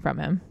everything from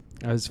him.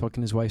 I was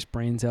fucking his wife's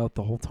brains out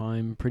the whole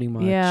time, pretty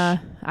much. Yeah,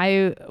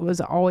 I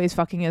was always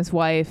fucking his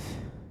wife.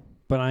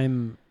 But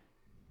I'm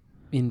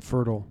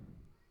infertile.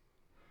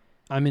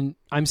 I'm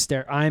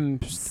sterile.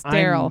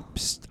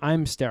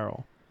 I'm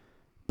sterile.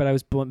 But I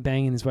was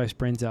banging his wife's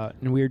brains out,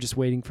 and we were just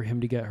waiting for him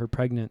to get her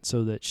pregnant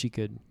so that she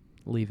could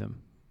leave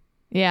him.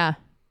 Yeah.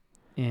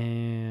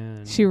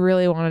 And she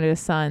really wanted a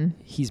son.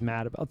 He's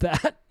mad about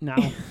that now.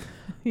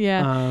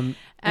 Yeah.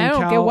 I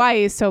don't get why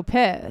he's so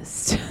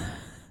pissed.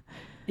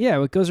 Yeah,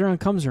 what goes around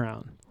comes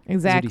around.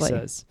 Exactly. Is what he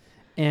says.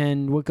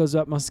 And what goes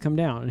up must come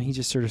down. And he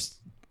just sort of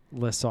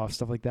lists off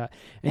stuff like that.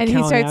 And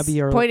he starts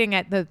pointing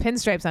at the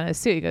pinstripes on his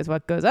suit. He goes,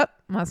 what goes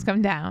up must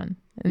come down.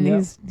 And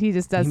he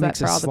just does that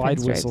for all the pinstripes. He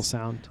makes a slide whistle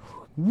sound.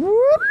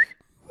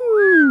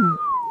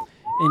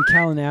 And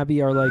Cal and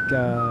Abby are like,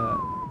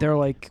 they're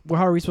like, well,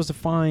 how are we supposed to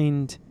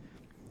find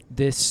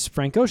this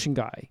Frank Ocean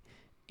guy?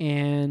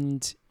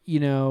 And,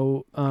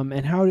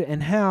 and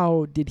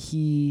how did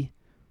he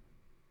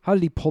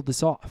pull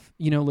this off?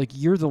 Like,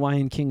 you're the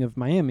Lion King of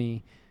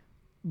Miami.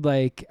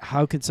 Like,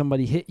 how could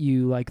somebody hit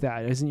you like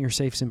that? Isn't your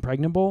safes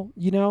impregnable?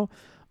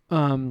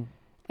 And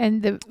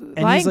the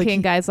Lion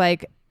King guy's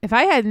like, if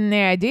I had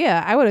any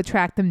idea, I would have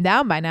tracked him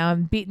down by now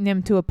and beaten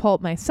him to a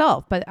pulp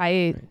myself. But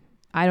I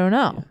don't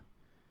know. Yeah.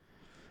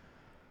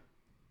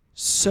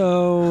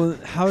 So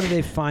how do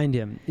they find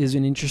him is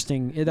an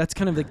interesting, that's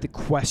kind of like the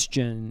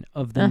question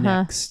of the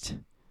next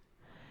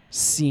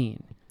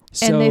scene.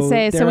 And they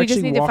say, so we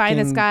just need to find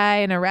this guy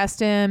and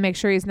arrest him, make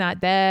sure he's not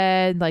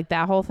dead, like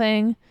that whole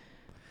thing.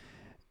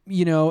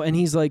 And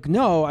he's like,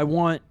 no, I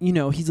want you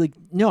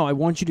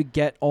to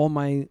get all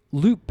my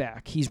loot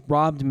back. He's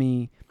robbed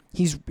me.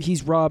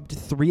 He's robbed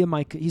three of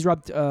my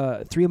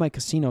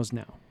casinos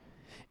now.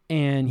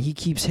 And he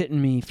keeps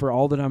hitting me for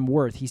all that I'm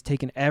worth. He's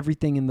taken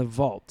everything in the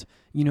vault,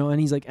 and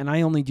he's like, and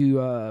I only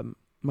do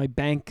my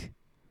bank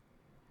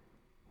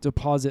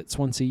deposits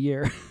once a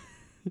year.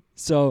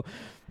 So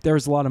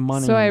there's a lot of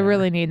money. So I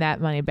really need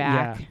that money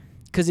back. Yeah.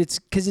 Because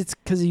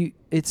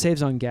it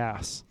saves on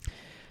gas.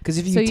 Because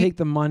if you take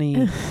the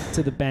money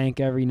to the bank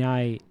every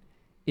night,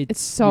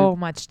 it's so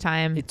much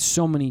time. It's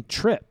so many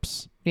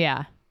trips.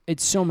 Yeah.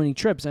 It's so many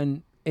trips.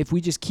 And if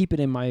we just keep it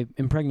in my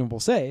impregnable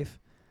safe,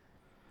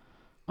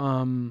 we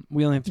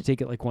only have to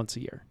take it like once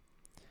a year.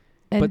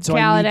 And so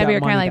Cal and Abby are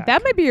kind of like,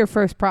 that might be your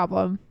first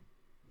problem.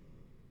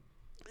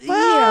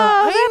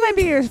 Well, that might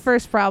be your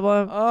first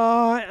problem.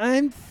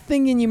 I'm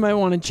thinking you might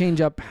want to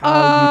change up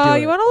how you do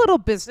it. You want a little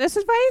business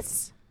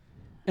advice?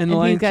 And the And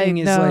Lion he's like, King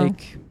is no,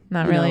 like,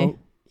 Not you really. know,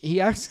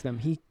 he asks them.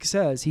 He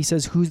says,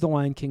 who's the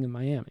Lion King of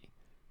Miami?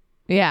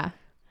 Yeah.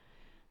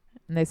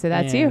 And they say,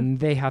 that's you. And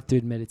they have to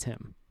admit it's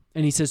him.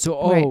 And he says,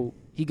 Right.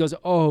 he goes,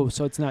 so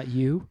it's not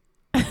you?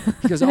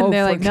 He goes, And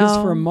they're like, because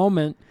no. for a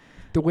moment,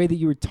 the way that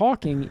you were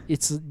talking,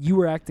 you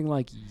were acting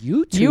like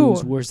you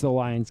was the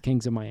Lion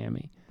Kings of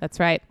Miami. That's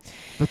right.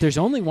 But there's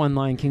only one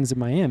Lion Kings of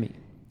Miami.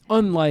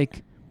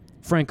 Unlike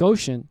Frank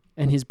Ocean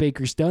and his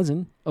Baker's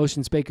Dozen.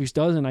 Ocean's Baker's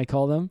Dozen, I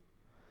call them.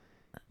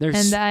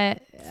 There's And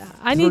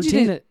I need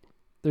you to...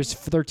 There's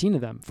 13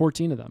 of them,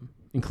 14 of them,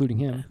 including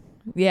him.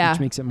 Yeah. Which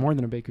makes it more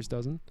than a Baker's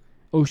Dozen.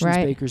 Ocean's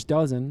Right. Baker's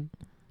Dozen.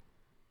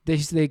 They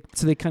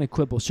kind of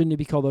quibble. Shouldn't it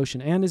be called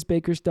Ocean and his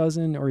Baker's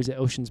Dozen, or is it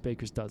Ocean's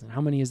Baker's Dozen?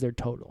 How many is there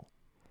total?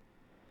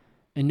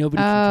 And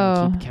nobody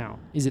can keep count.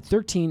 Is it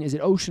 13? Is it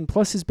Ocean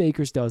plus his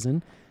Baker's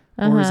Dozen,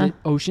 or is it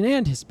Ocean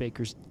and his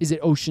Baker's? Is it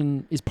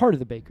Ocean is part of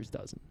the Baker's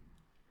Dozen?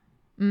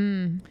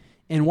 Mm.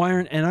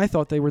 And I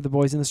thought they were the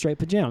boys in the striped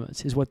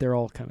pajamas, is what they're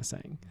all kind of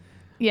saying.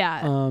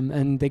 Yeah.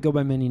 And they go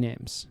by many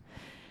names.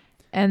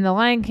 And the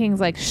Lion King's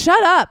like,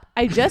 shut up.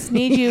 I just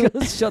need He you.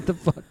 goes, shut the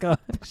fuck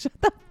up. Shut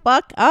the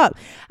fuck up.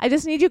 I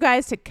just need you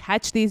guys to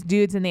catch these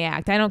dudes in the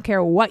act. I don't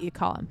care what you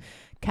call them.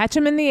 Catch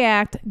them in the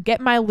act. Get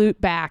my loot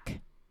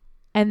back.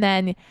 And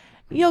then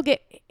you'll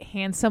get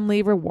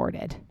handsomely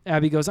rewarded.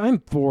 Abby goes, I'm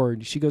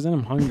bored. She goes, and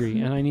I'm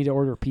hungry, and I need to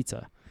order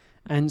pizza.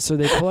 And so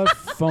they pull out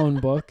phone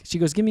book. She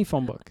goes, give me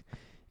phone book.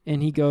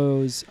 And he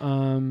goes,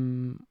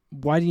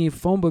 why do you need a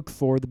phone book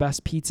for? The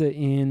best pizza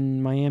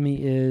in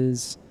Miami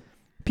is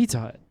Pizza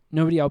Hut.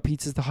 Nobody out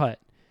pizzas the Hut.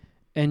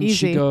 And Easy.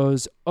 she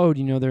goes, do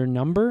you know their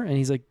number? And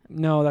he's like,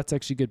 no, that's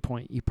actually a good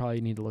point. You probably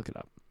need to look it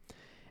up.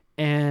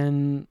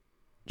 And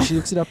she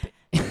looks it up.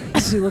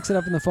 She looks it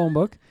up in the phone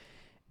book.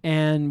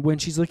 And when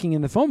she's looking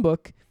in the phone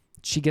book,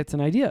 she gets an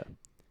idea.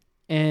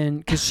 And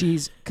because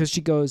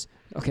she goes,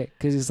 okay,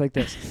 because it's like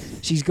this.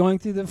 She's going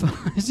through the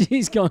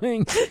she's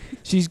going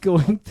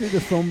through the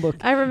phone book.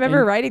 I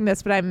remember writing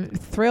this, but I'm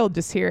thrilled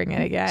just hearing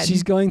it again.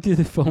 She's going through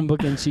the phone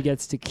book and she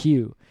gets to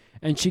Q.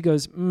 And she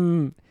goes,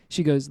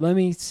 let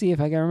me see if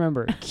I can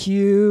remember.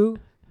 Q,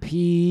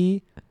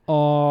 P,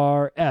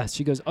 R, S.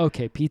 She goes,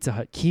 okay, Pizza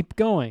Hut. Keep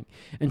going.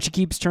 And she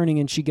keeps turning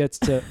and she gets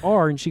to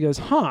R and she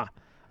goes,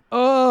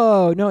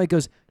 oh, no, it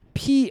goes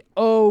P,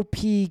 O,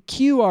 P,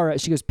 Q, R,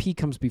 S. She goes, P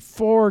comes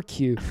before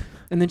Q.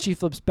 And then she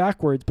flips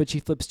backwards, but she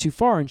flips too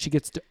far and she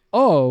gets to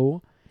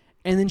O.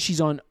 And then she's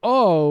on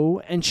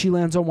O and she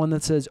lands on one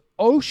that says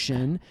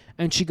Ocean.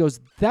 And she goes,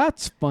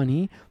 that's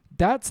funny.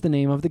 That's the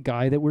name of the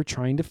guy that we're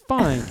trying to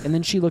find. And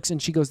then she looks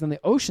and she goes down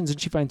the oceans and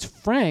she finds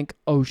Frank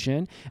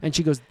Ocean. And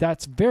she goes,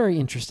 that's very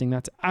interesting.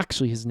 That's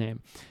actually his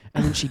name.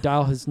 And then she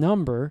dials his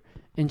number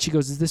and she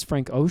goes, is this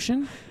Frank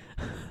Ocean?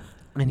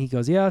 And he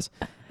goes, yes.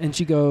 And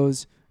she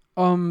goes,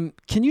 can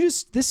you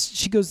just,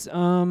 she goes,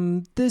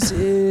 this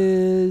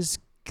is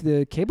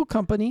the cable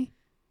company.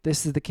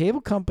 This is the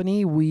cable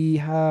company. We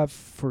have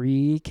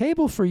free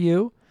cable for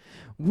you.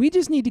 We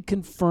just need to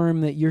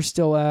confirm that you're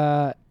still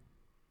at,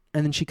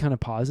 and then she kind of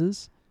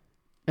pauses.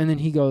 And then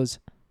he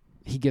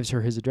gives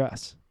her his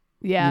address.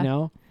 Yeah. You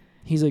know,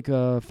 he's like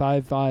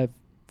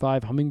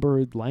 555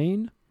 Hummingbird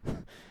Lane.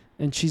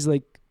 And she's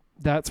like,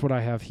 that's what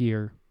I have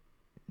here.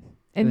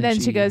 And then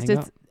she goes, hang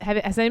up.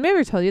 has anybody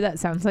ever told you that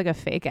sounds like a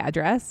fake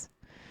address?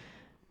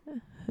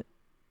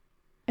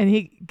 And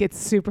he gets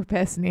super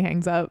pissed and he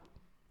hangs up.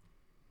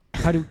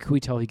 Can we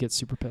tell he gets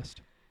super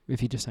pissed if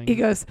he just hangs He up?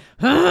 goes,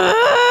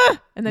 ah!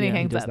 And then he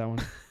hangs does up. that one.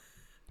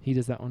 He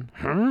does that one.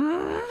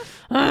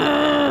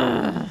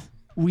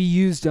 We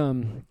used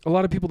a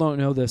lot of people don't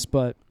know this,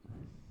 but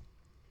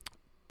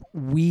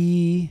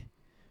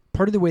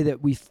part of the way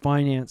that we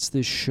financed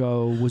this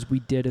show was we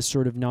did a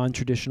sort of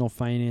non-traditional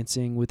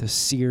financing with a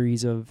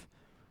series of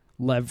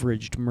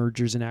leveraged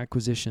mergers and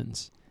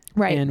acquisitions.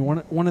 Right. And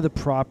one of the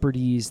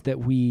properties that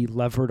we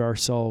levered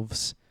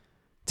ourselves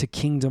to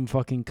Kingdom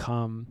fucking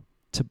Come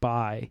to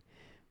buy,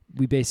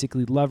 we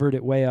basically levered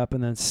it way up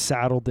and then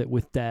saddled it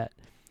with debt,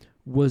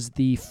 was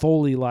the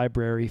Foley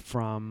Library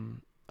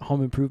from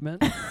Home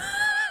Improvement.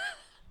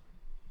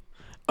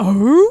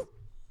 Oh?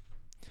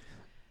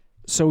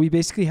 So we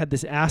basically had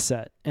this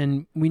asset,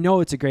 and we know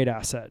it's a great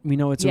asset. We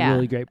know it's a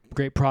really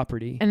great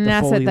property. And an the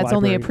asset Foley that's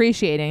only Library.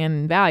 appreciating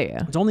in value.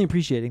 It's only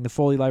appreciating, the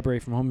Foley Library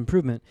from Home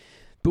Improvement.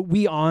 But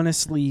we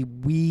honestly,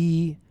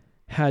 we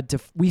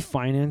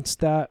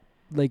financed that.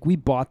 Like, we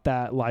bought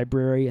that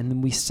library and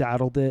then we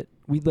saddled it.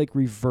 We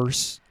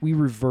reverse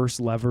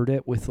levered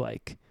it with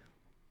like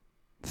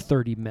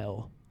 30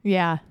 mil.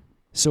 Yeah.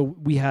 So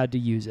we had to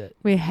use it.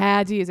 We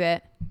had to use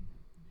it.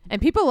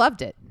 And people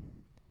loved it.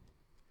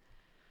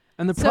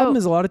 And the problem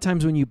is a lot of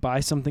times when you buy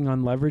something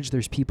on leverage,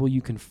 there's people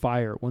you can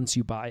fire once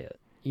you buy it.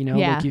 You know,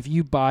 Yeah. like if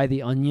you buy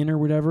The Onion or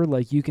whatever,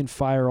 like you can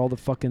fire all the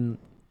fucking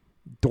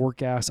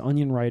dork ass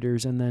Onion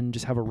writers and then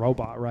just have a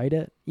robot write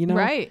it, you know?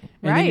 Right.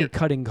 And then you're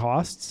cutting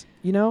costs,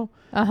 you know?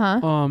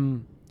 Uh-huh.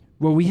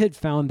 What we had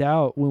found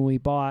out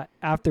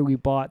after we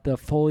bought the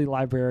Foley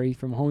library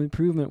from Home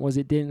Improvement was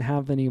it didn't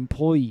have any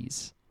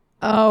employees.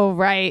 Oh,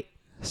 right.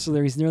 So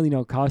there's nearly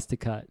no cost to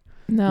cut.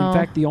 No. In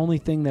fact, the only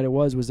thing that it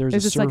was there's a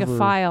just server. like a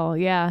file.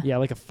 Yeah. Yeah,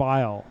 like a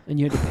file. And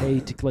you had to pay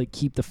to like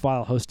keep the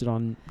file hosted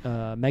on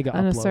Mega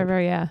On Upload. a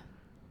server, yeah.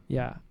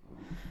 Yeah.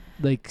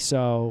 Like,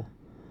 so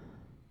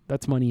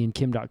that's money in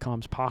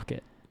Kim.com's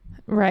pocket.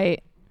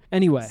 Right.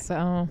 Anyway,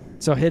 So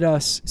hit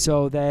us.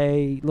 So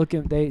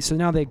so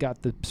now they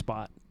got the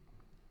spot.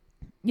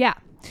 yeah.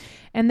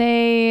 And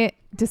they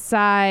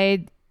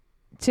decide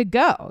to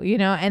go,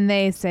 and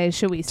they say,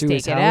 should we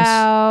stake it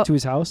out? To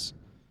his house?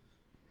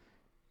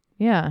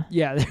 Yeah.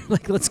 Yeah, they're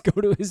like, let's go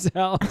to his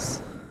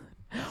house.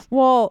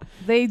 Well,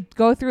 they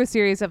go through a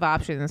series of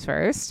options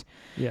first.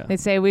 Yeah. They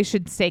say we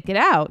should stake it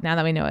out now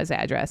that we know his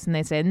address. And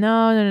they say,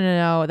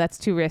 no, that's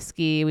too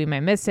risky. We might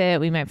miss it.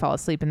 We might fall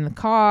asleep in the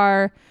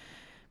car,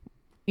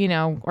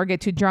 or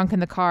get too drunk in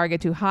the car, get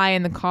too high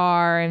in the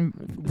car and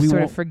we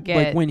sort won't, of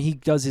forget. Like when he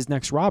does his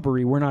next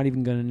robbery, we're not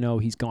even going to know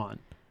he's gone.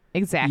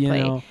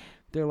 Exactly.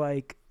 They're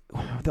like,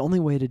 the only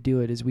way to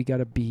do it is we got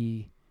to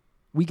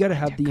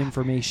have the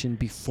information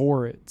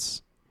before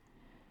it's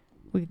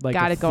We like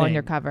got to a go thing.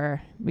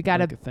 undercover. We got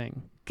like to a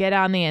thing. get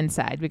on the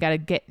inside. We got to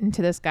get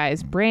into this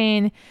guy's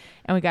brain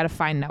and we got to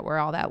find out where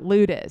all that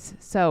loot is.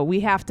 So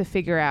we have to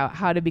figure out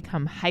how to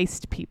become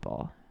heist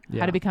people,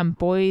 how to become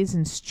boys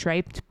in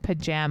striped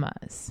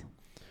pajamas.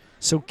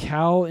 So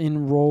Cal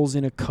enrolls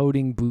in a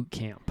coding boot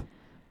camp.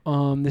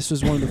 This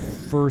was one of the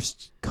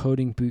first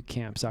coding boot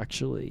camps,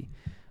 actually.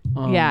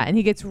 Yeah, and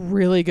he gets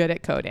really good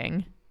at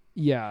coding.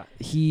 Yeah,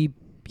 he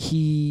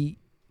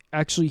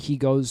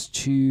goes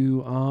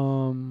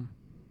to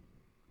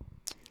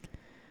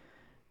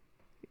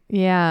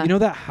Yeah. you know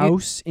that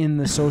house in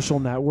The Social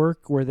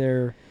Network where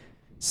they're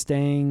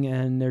staying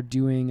and they're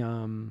doing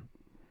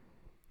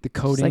the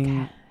coding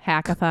like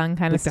hackathon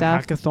kind like of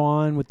stuff. the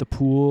hackathon with the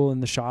pool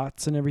and the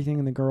shots and everything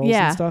and the girls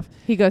Yeah. and stuff.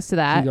 He goes to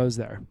that. He goes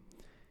there.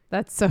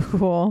 That's so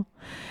cool.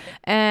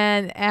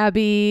 And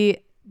Abby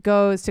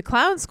goes to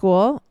clown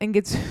school and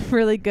gets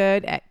really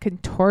good at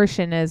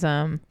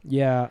contortionism.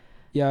 Yeah.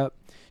 Yeah.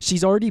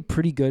 She's already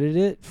pretty good at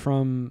it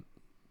from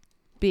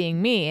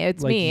Being me.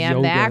 It's like me. I'm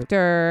yoga. the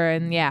actor.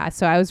 And yeah,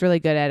 so I was really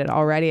good at it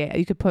already.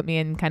 You could put me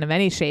in kind of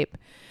any shape.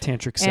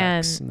 tantric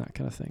sex and that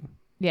kind of thing.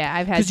 Yeah,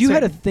 I've had Because you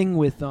had a thing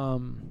with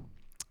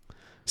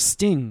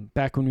Sting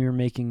back when we were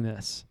making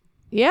this.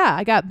 Yeah,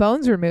 I got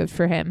bones removed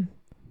for him.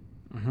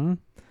 Mm-hmm.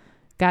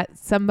 Got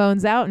some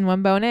bones out and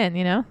one bone in,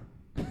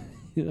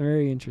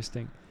 Very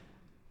interesting.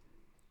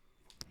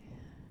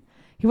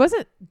 He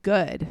wasn't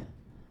good.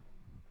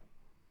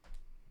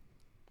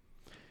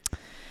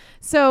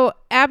 So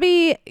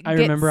Abby I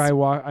remember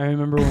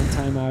one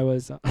time I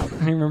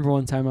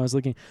was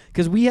looking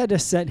because we had to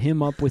set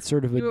him up with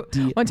sort of a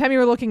deal. One time you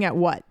were looking at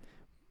what?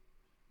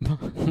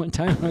 One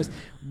time I was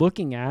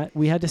looking at,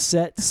 we had to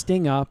set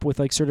Sting up with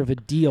like sort of a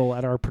deal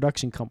at our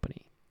production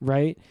company,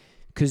 right?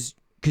 Because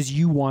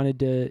you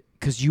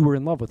were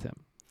in love with him.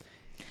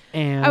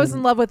 And I was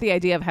in love with the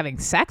idea of having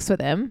sex with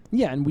him.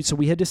 Yeah, and so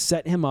we had to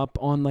set him up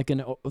on like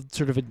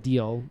sort of a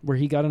deal where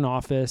he got an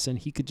office and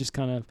he could just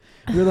kind of,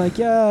 we were like,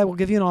 yeah, we'll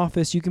give you an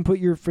office. You can put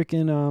your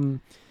freaking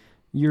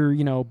your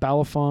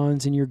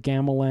balafons and your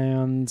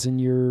gamelans and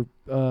your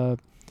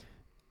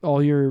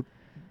all your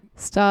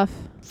stuff,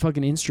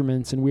 fucking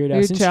instruments and weird your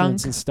ass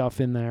instruments junk. and stuff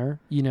in there.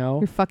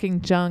 Your fucking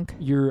junk.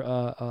 Your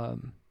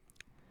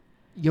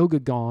yoga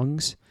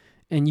gongs,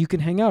 and you can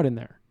hang out in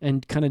there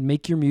and kind of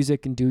make your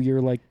music and do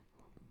your like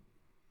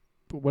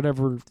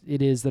whatever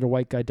it is that a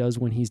white guy does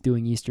when he's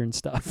doing Eastern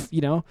stuff,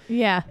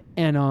 Yeah.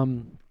 And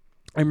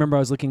I remember I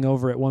was looking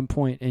over at one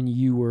point and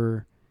you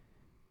were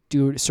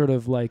you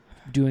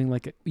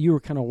were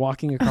kind of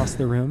walking across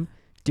the room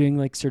doing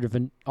like sort of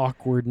an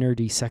awkward,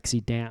 nerdy, sexy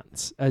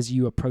dance as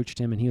you approached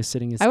him and he was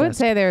sitting at his I wouldn't desk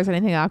say there was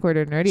anything awkward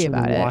or nerdy sort of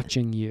about it.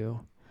 watching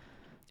you.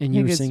 And I you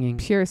think were it's singing.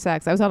 pure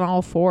sex. I was on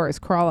all fours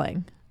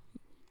crawling.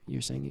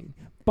 You're singing.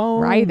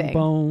 Bone, Writhing.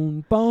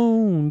 bone,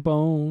 bone,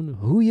 bone.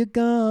 Who you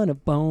gonna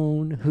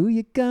bone? Who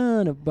you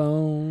gonna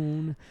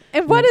bone?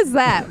 And what is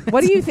that?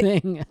 What do you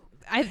think? Thing.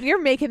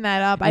 You're making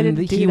that up. I And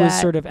didn't do he that.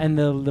 was sort of, and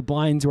the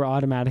blinds were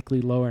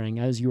automatically lowering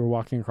as you were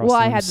walking across Well,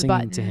 the I room had the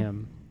singing to button.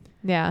 him.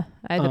 Yeah,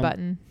 I had the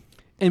button.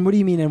 And what do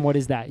you mean? And what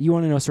is that? You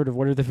want to know sort of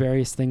what are the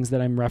various things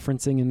that I'm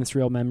referencing in this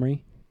real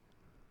memory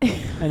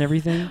and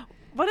everything?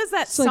 What is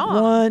that It's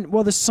song?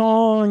 like the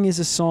song is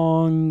a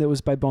song that was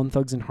by Bone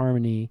Thugs and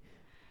Harmony.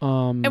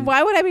 And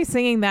why would I be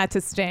singing that to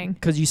Sting?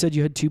 Because you said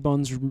you had 2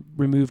 bones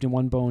removed and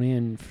 1 bone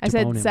in. I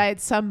said I had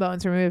some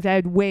bones removed. I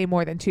had way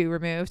more than 2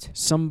 removed.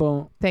 Some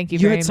bone. Thank you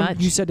very had much.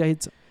 You said I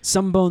had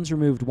some bones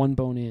removed, 1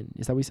 bone in.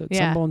 Is that what you said?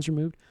 Yeah. Some bones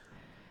removed.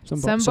 Some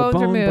bones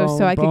removed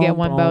so I could get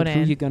 1 bone in.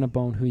 Who you gonna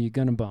bone? Who you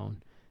gonna bone?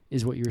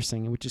 Is what you were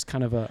singing, which is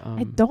kind of a.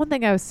 I don't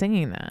think I was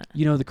singing that.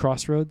 You know the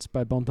Crossroads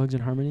by Bone Thugs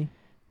and Harmony.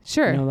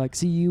 Sure. Like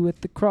see you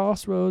at the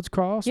crossroads,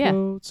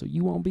 so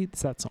you won't be.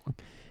 It's that song,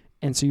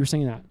 and so you were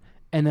singing that,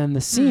 and then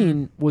the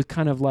scene was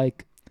kind of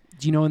like,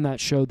 do you know in that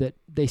show that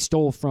they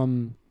stole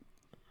from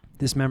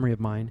this memory of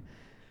mine,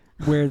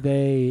 where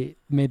they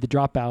made the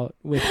dropout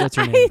with what's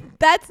her name.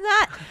 That's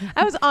not.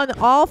 I was on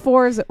all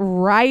fours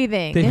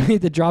writhing. They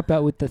made the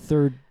dropout with the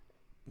third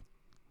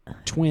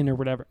twin or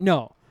whatever.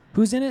 No,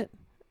 who's in it?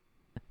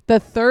 The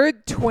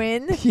third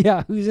twin.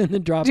 Yeah, who's in the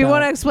dropout? Do you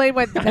want to explain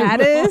what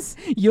that is?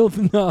 You'll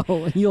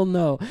know. You'll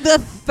know. The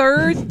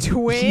third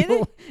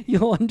twin.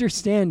 You'll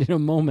understand in a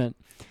moment.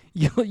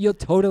 You'll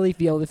totally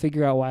be able to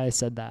figure out why I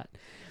said that.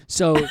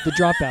 So the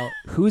dropout.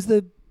 Who's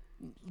the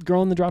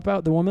girl in the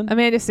dropout? The woman?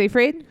 Amanda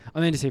Seyfried.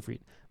 Amanda Seyfried.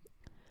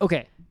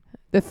 Okay.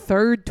 The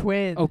third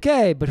twin.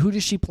 Okay, but who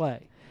does she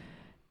play?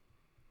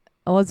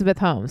 Elizabeth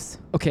Holmes.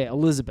 Okay,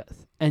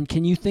 Elizabeth. And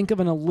can you think of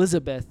an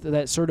Elizabeth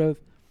that sort of,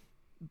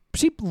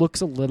 she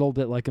looks a little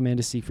bit like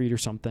Amanda Seyfried or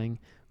something,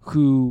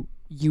 who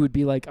you would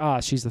be like,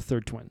 she's the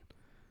third twin.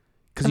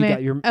 Because you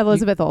got your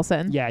Elizabeth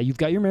Olsen. Yeah, you've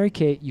got your Mary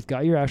Kate, you've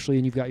got your Ashley,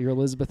 and you've got your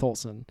Elizabeth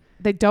Olsen.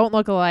 They don't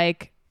look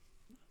alike.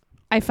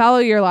 I follow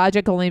your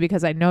logic only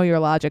because I know your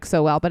logic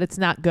so well, but it's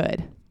not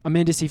good.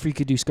 Amanda Seyfried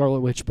could do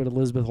Scarlet Witch, but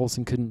Elizabeth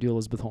Olsen couldn't do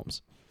Elizabeth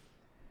Holmes.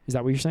 Is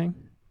that what you're saying?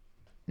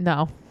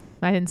 No,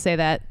 I didn't say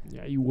that.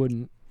 Yeah, you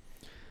wouldn't.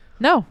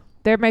 No,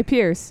 they're my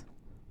peers.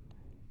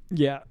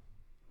 Yeah.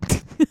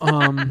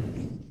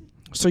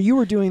 So you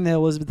were doing the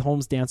Elizabeth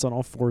Holmes dance on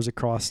all fours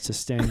across to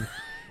Sting.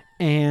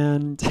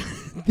 And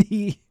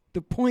the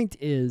point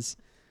is,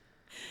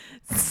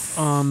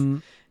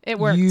 it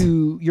worked.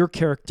 Your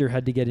character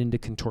had to get into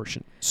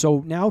contortion.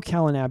 So now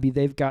Cal and Abby,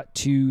 they've got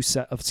two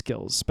set of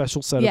skills,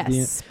 special set of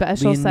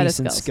special Liam set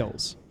Neeson of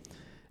skills.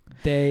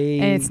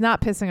 And it's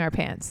not pissing our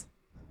pants.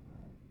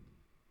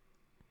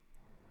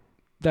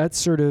 That's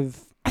sort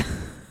of,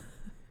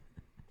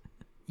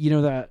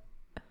 that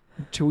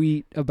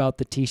tweet about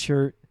the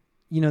T-shirt.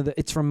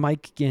 It's from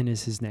Mike Ginn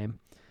is his name,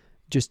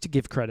 just to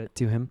give credit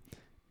to him.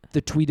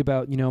 The tweet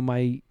about,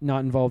 my not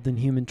involved in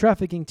human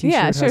trafficking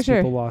T-shirt has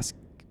people lost.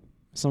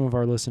 Some of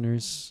our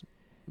listeners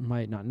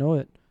might not know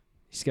it.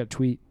 He's got a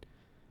tweet.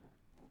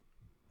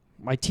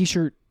 My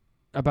T-shirt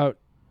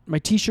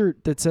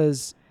that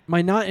says,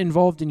 my not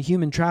involved in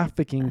human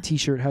trafficking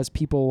T-shirt has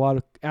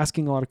people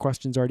asking a lot of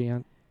questions already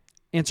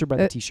answered by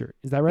the T-shirt.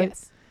 Is that right?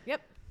 Yes.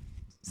 Yep.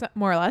 So,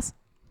 more or less.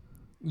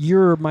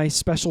 My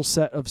special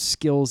set of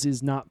skills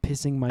is not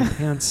pissing my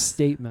pants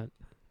statement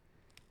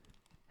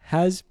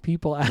has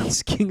people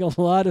asking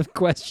a lot of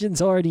questions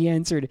already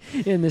answered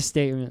in the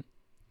statement.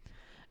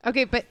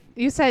 Okay, but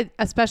you said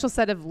a special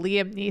set of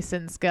Liam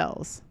Neeson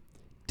skills.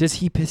 Does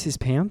he piss his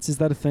pants? Is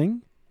that a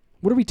thing?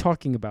 What are we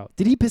talking about?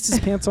 Did he piss his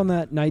pants on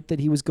that night that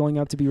he was going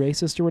out to be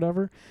racist or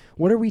whatever?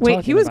 What are we talking about?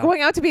 Wait, he was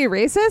going out to be a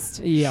racist?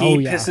 Yeah. He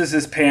pisses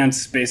his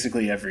pants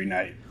basically every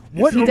night.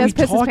 What he does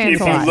piss his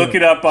pants a lot. If you look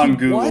it up on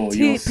Google,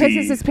 He you'll see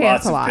pisses his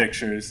pants lots a lot. of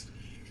pictures.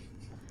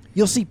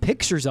 You'll see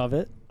pictures of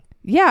it.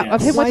 Yeah, Yes.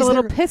 of him Why with a is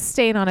little there- piss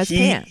stain on his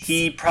pants.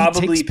 He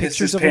probably takes pissed pictures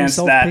his of pants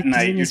himself that picking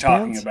night in you're his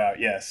talking pants? about,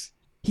 yes.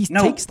 He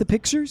No. takes the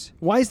pictures?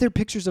 Why is there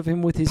pictures of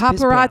him with his piss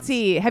pants?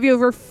 Paparazzi. Have you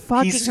ever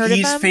fucking heard of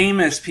He's them?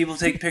 famous. People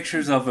take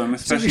pictures of him,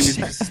 especially if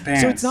he pisses his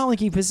pants. So it's not like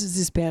he pisses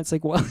his pants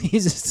like while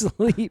he's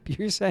asleep,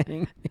 you're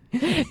saying?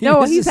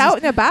 No, This he's is- out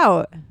and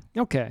about.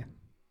 Okay.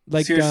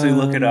 Like Seriously,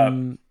 look it up.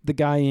 The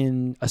guy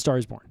in A Star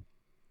Is Born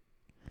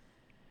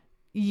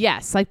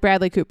Yes, like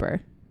Bradley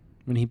Cooper.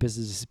 when he pisses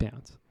his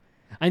pants.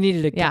 I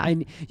needed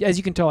as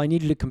you can tell, I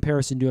needed a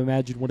comparison to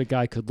imagine what a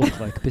guy could look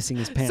like pissing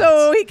his pants.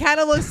 So he kind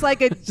of looks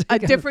like a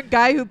different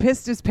guy who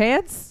pissed his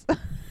pants.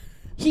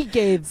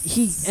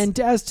 And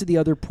as to the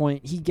other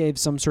point, he gave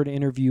some sort of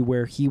interview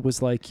where he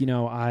was like,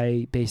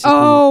 I basically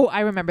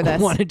I remember this.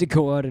 wanted to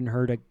go out and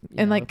hurt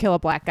kill a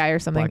black guy or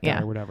something. black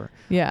guy or whatever.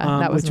 Yeah,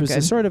 that which was good.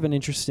 a sort of an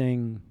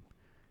interesting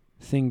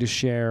thing to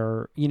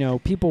share.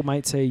 People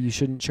might say you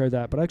shouldn't share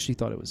that, but I actually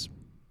thought it was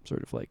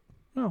sort of like,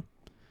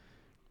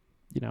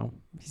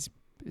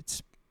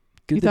 it's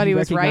good You that thought he he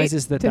was right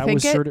recognizes that to that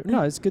was think it? sort of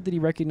it's good that he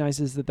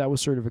recognizes that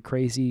was sort of a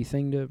crazy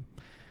thing to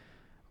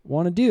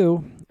want to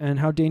do and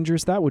how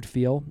dangerous that would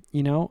feel,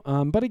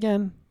 but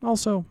again,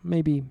 also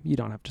maybe you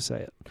don't have to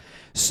say it.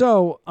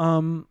 So,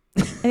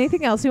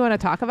 Anything else you want to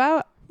talk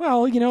about?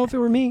 well, if it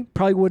were me,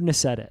 probably wouldn't have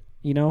said it,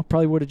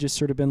 probably would have just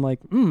sort of been like,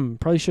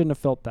 probably shouldn't have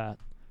felt that.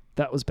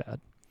 That was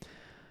bad.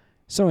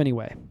 So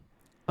anyway,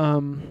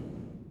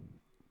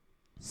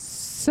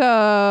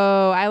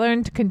 So I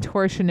learned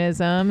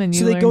contortionism, and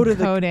you learned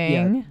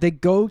coding. they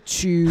go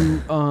to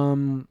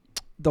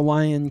the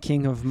Lion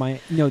King of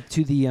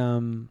to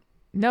the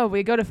No,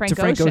 we go to Frank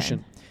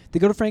Ocean. They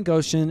go to Frank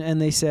Ocean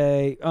and they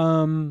say,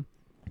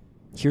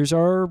 here's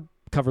our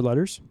cover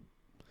letters.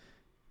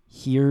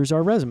 Here's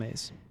our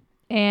resumes.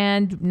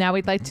 And now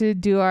we'd like to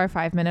do our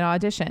 5-minute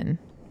audition.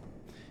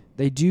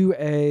 They do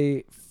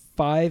a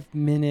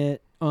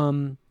 5-minute.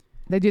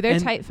 They do their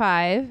tight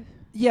 5.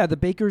 Yeah, the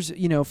bakers,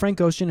 Frank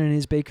Ocean and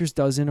his baker's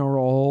dozen are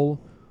all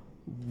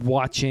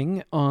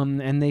watching,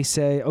 and they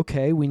say,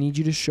 okay, we need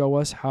you to show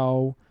us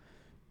how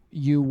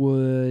you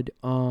would,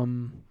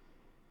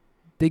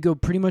 they go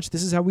pretty much,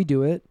 this is how we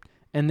do it,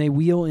 and they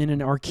wheel in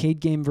an arcade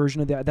game version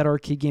of that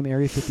arcade game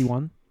Area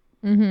 51,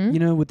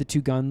 Mm-hmm. with the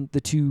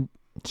two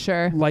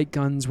Sure. light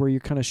guns where you're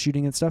kind of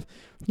shooting and stuff.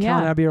 Cal Yeah.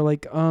 and Abby are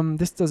like,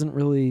 this doesn't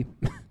really,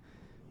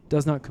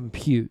 does not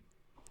compute.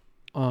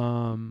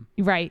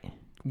 Right.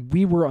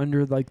 We were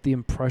under like the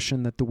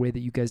impression that the way that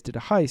you guys did a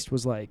heist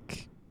was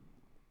like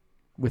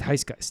with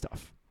heist guy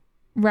stuff.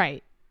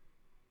 Right.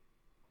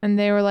 And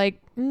they were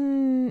like,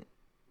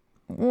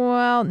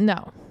 well,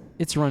 no.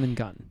 It's run and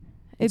gun.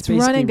 It's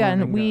basically run and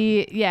gun.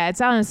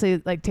 It's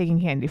honestly like taking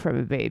candy from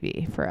a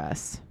baby for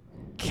us.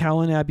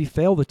 Cal and Abby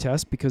fail the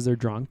test because they're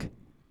drunk.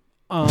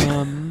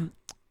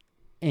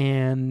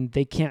 And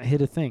they can't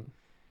hit a thing.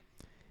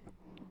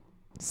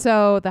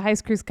 So the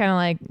heist crew's kind of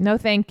like, no,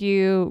 thank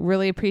you.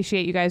 Really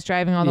appreciate you guys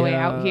driving all the way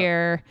out Yeah.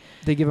 here.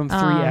 They give them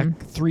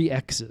three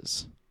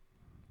X's.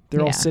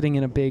 They're all sitting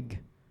in a big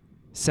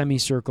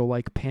semicircle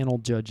like panel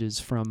judges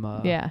from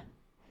Yeah. that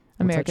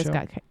America's show?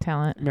 Got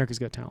Talent. America's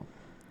Got Talent.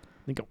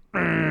 They go,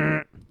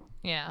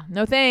 Yeah.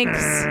 No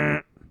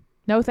thanks.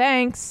 No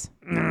thanks.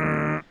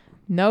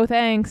 No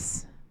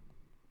thanks.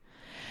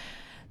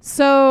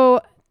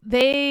 So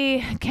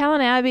Cal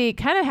and Abby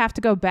kind of have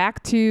to go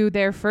back to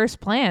their first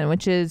plan,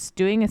 which is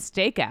doing a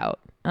stakeout.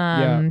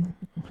 they're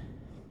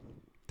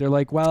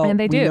like, well, And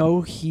they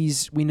do.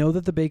 we know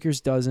that the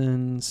Baker's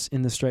Dozens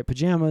in the striped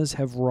pajamas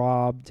have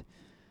robbed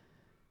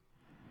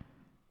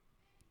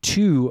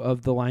 2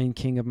 of the Lion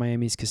King of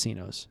Miami's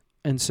casinos.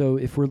 And so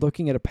if we're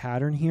looking at a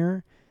pattern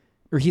here,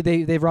 or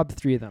they've robbed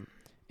 3 of them.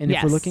 And if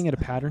we're Yes. looking at a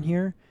pattern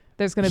here,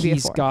 There's going to be a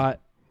he's fourth.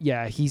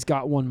 he's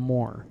got one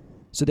more.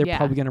 So they're Yeah.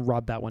 probably going to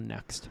rob that one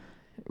next.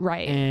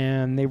 Right.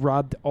 And they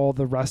robbed all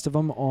the rest of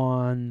them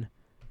on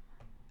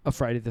a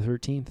Friday the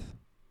 13th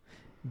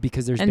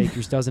because there's And-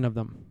 Baker's Dozen of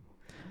them.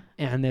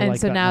 And they And like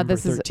so that now number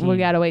this is 13, we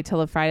got to wait till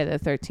the Friday the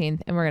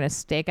 13th, and we're going to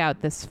stake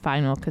out this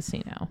final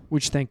casino.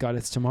 which thank God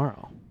it's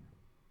tomorrow.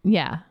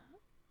 Yeah.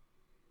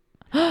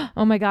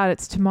 Oh my God,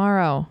 it's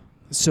tomorrow.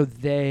 So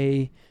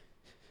they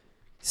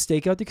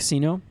stake out the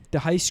casino. The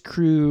heist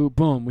crew,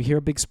 boom, we hear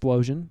a big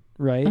explosion,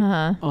 right?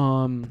 Uh-huh.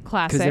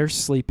 Classic. Because they're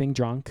sleeping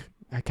drunk.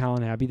 Cal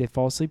and Abby, they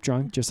fall asleep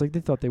drunk, just like they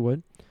thought they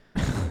would.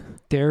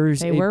 There's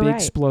They a were big right.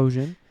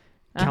 explosion.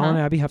 Cal and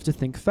Abby have to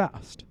think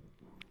fast.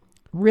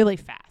 Really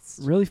fast.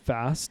 Really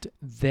fast.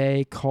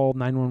 They call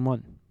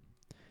 911.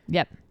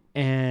 Yep.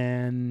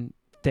 And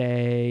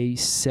they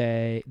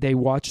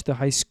watch the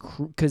heist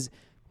crew, because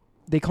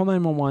they call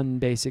 911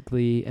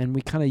 basically, and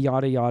we kind of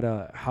yada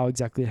yada how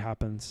exactly it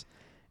happens.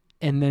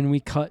 And then we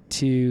cut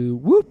to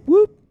whoop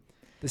whoop,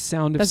 the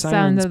sound of The sirens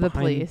sound of the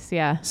behind, police,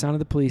 yeah. sound of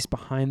the police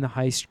behind the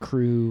heist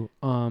crew.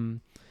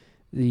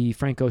 The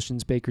Frank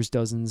Ocean's Baker's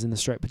Dozens in the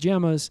striped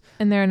pajamas.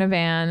 And they're in a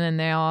van, and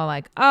they're all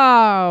like,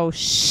 oh,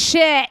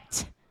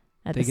 shit,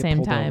 at They the get same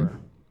pulled time. over.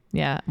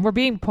 Yeah. We're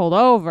being pulled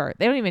over.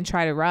 They don't even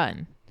try to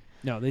run.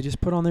 No, they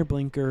just put on their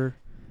blinker,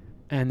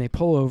 and they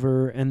pull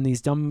over, and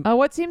these dumb. Oh,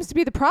 what seems to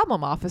be the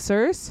problem,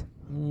 officers?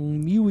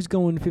 You was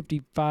going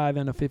 55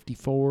 and a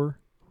 54.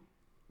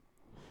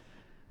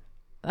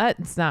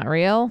 That's not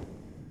real.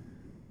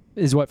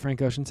 Is what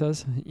Frank Ocean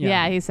says.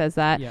 Yeah, he says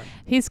that. Yeah.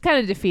 He's kind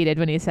of defeated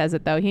when he says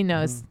it, though. He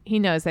knows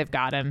they've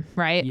got him,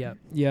 right?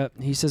 Yeah.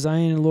 He says, I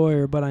ain't a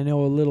lawyer, but I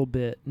know a little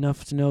bit.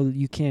 Enough to know that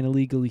you can't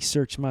illegally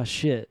search my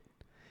shit.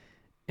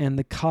 And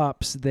the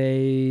cops,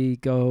 they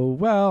go,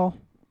 well,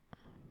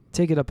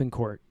 take it up in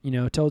court.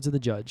 Tell it to the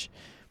judge.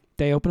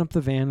 They open up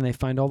the van and they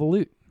find all the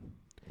loot.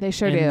 They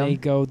sure and do. they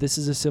go, this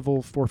is a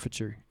civil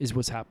forfeiture, is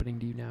what's happening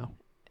to you now.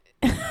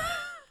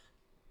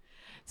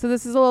 So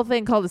this is a little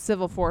thing called a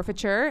civil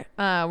forfeiture.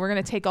 We're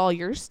going to take all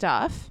your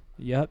stuff,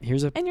 Yep.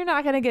 and you're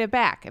not going to get it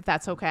back, if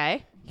that's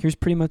okay. Here's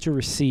pretty much a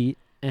receipt.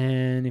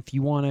 And if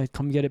you want to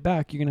come get it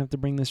back, you're going to have to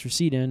bring this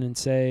receipt in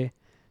and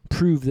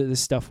prove that this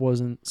stuff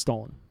wasn't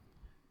stolen.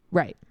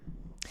 Right.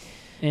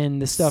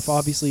 And the stuff,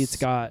 obviously,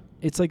 it's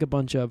like a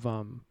bunch of,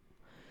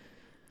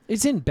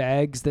 it's in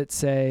bags that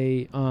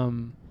say,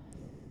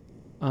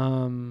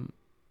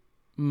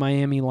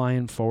 Miami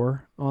Lion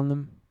 4 on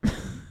them.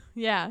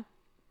 Yeah.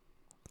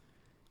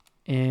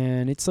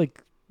 And it's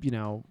like,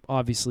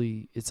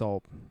 obviously it's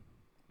all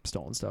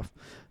stolen stuff.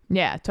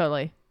 Yeah,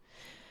 totally.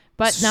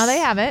 But now they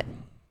have it.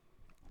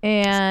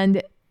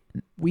 And,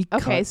 We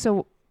okay, cut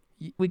so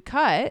we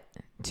cut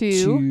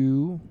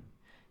to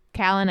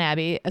Cal and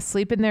Abby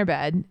asleep in their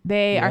bed.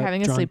 They are Yep,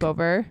 having a drunk.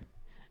 sleepover.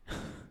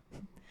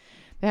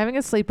 They're having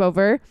a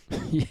sleepover,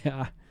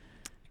 Yeah.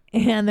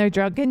 and they're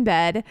drunk in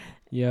bed,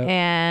 Yeah.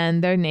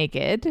 and they're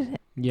naked because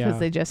Yeah.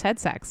 they just had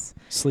sex.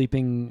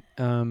 Sleeping,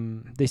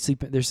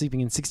 they're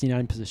sleeping in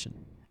 69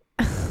 position.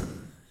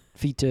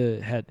 Feet to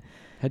head.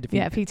 Head to feet.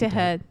 Yeah, feet to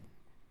head.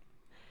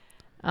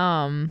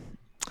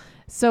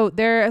 So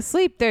they're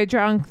asleep, they're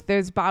drunk,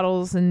 there's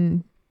bottles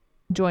and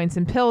joints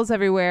and pills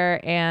everywhere,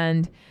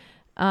 and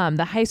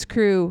the heist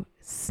crew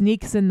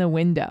sneaks in the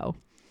window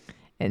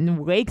and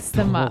wakes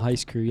them The whole up.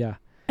 heist crew, yeah.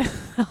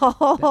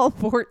 All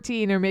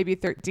 14 or maybe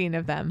 13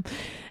 of them.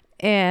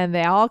 And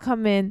they all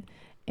come in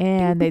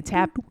and they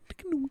tap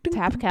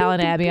Cal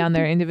and Abby on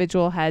their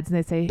individual heads, and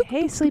they say,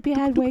 hey,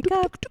 sleepyhead, wake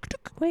up,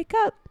 wake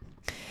up.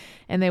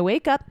 And they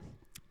wake up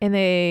and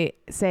they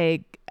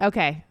say,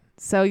 okay,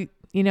 so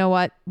you know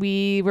what?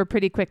 We were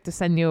pretty quick to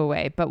send you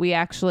away, but we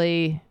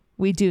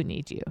do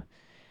need you.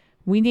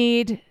 We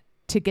need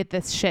to get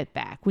this shit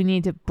back. We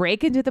need to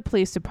break into the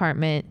police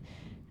department.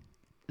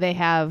 They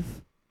have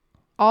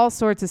all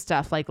sorts of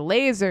stuff like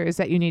lasers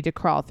that you need to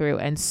crawl through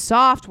and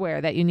software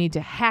that you need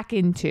to hack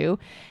into.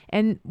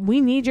 And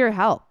we need your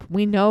help.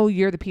 We know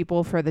you're the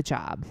people for the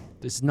job.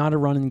 This is not a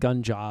run and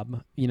gun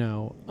job, you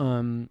know.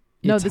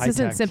 No, it's this high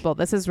isn't tech. simple.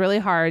 This is really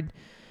hard.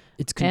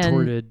 It's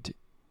contorted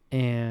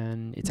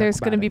and it's There's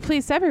going to be acrobatic.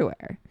 police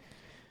everywhere.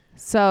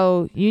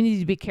 So you need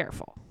to be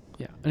careful.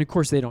 Yeah, and of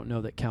course they don't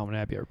know that Cal and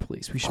Abby are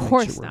police. We should Of make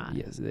course sure not.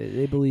 Yes,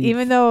 they believe.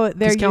 Even though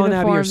their 'Cause Cal and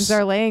Abby are uniforms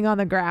are laying on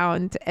the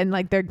ground and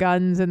like their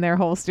guns and their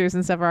holsters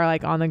and stuff are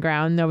like on the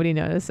ground, nobody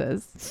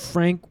notices.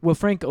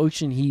 Frank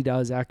Ocean, he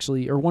does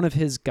actually, or one of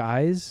his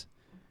guys,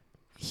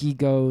 he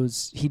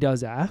does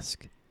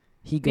ask.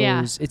 He goes,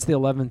 Yeah. it's the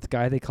 11th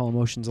guy. They call him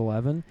Ocean's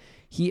 11.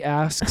 He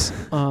asks,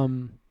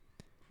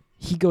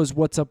 he goes,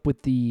 what's up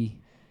with the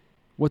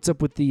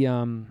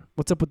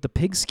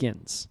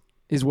pigskins?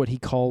 Is what he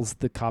calls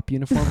the cop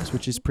uniforms,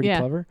 which is pretty Yeah.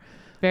 clever.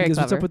 Very He goes,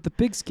 clever. what's up with the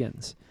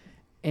pigskins?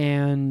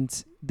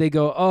 And they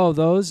go, oh,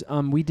 those.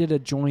 We did a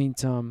joint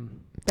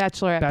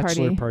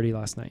Bachelorette party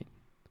last night.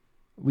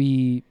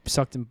 We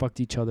sucked and bucked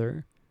each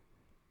other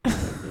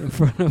in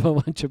front of a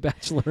bunch of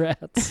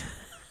bachelorettes.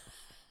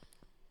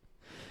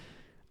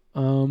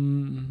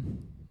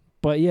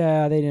 But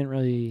yeah,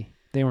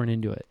 they weren't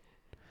into it.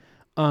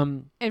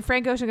 And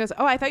Frank Ocean goes,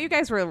 "Oh, I thought you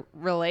guys were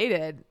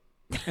related."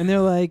 And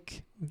they're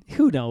like,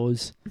 who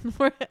knows?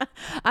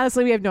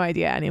 Honestly, we have no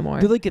idea anymore.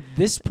 But like at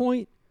this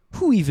point,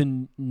 who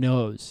even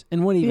knows?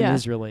 And what even Yeah.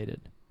 is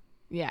related?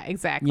 Yeah,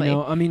 exactly. You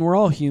know, I mean, we're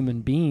all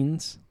human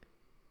beings.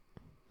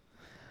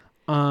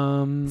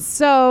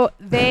 So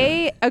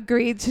they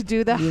agreed to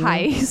do the Yeah.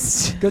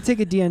 heist. Go take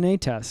a DNA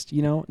test.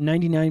 You know,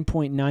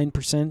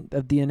 99.9%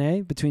 of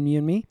DNA between you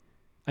and me,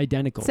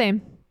 identical.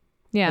 Same.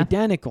 Yeah.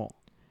 Identical.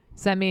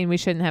 Does that mean we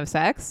shouldn't have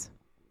sex?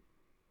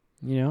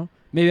 You know,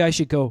 maybe I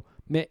should go.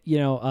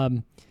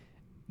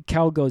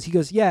 Cal goes. He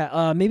goes.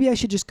 Yeah. Maybe I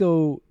should just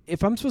go.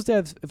 If I'm only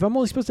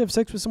supposed to have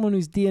sex with someone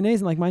whose DNA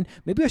isn't like mine,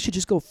 maybe I should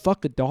just go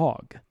fuck a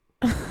dog.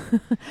 Maybe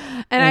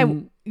I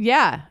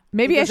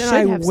goes, should "And I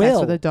have sex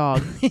will." with a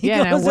dog. He Yeah,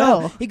 and I goes,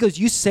 will. He goes.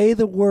 You say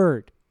the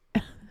word.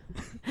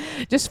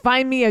 Just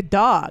find me a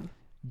dog.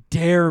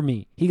 Dare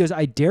me. He goes.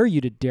 I dare you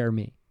to dare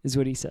me. Is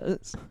what he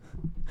says.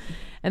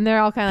 And they're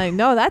all kind of like,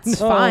 no, that's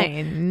No.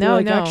 fine. They're No,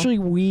 like, no. Actually,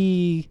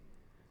 we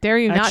dare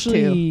you not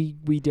to.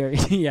 we dare.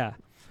 Yeah.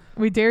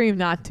 We dare you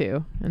not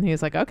to. And he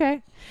was like,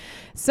 okay.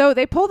 So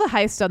they pull the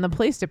heist on the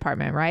police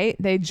department, right?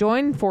 They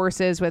join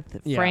forces with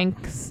Yeah.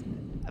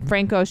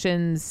 Frank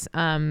Ocean's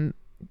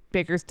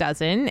Baker's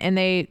Dozen, and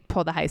they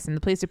pull the heist in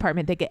the police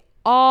department. They get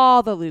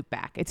all the loot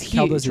back. It's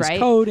Cal huge, does his right?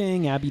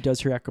 coding. Abby does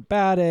her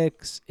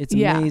acrobatics. It's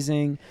Yeah.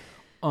 amazing.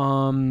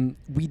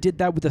 We did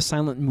that with a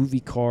silent movie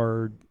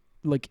card,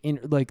 like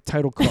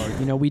title card.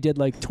 You know, we did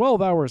like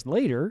 12 hours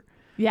later.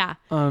 Yeah.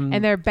 And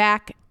And they're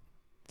back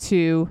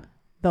to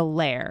the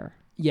lair.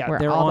 yeah, where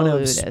they're all on the a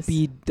loot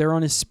is. They're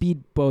on a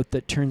speedboat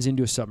that turns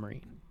into a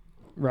submarine,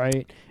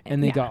 right?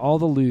 And they Yeah. got all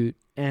the loot,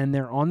 and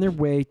they're on their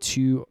way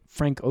to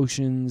Frank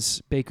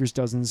Ocean's Baker's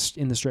Dozens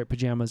in the striped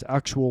pajamas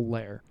actual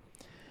lair.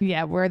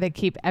 Yeah, where they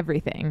keep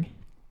everything.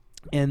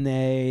 And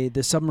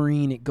the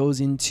submarine, it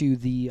goes into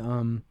the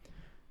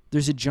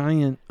there's a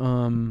giant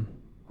Kind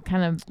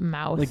of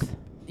mouth.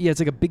 it's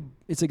like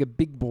a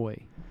big boy,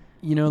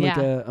 you know,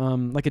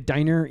 like a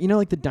diner, you know,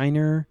 like the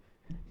diner.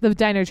 The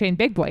diner chain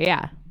Big Boy,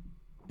 yeah.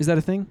 Is that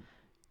a thing?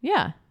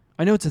 Yeah.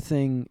 I know it's a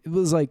thing. It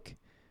was like,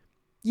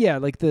 yeah,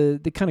 like the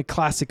kind of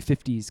classic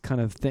 50s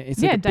kind of thing.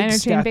 It's Yeah, like a diner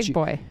big chain statue. Big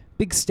Boy.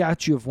 Big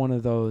statue of one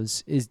of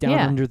those is down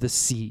Yeah. under the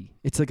sea.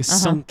 It's like a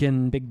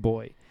sunken big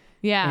boy.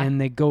 Yeah. And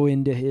they go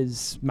into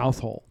his mouth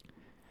hole.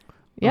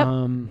 Yep.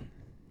 And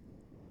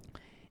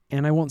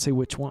I won't say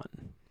which one.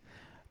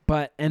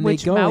 But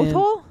Which they go mouth in.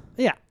 hole?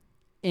 Yeah.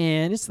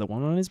 And it's the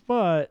one on his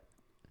butt.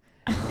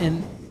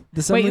 And the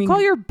Wait, submarine, you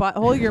call your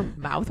butthole your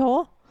mouth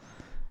hole?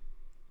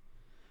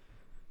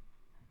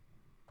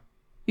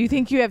 You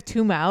think you have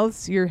two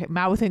mouths, your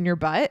mouth and your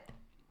butt?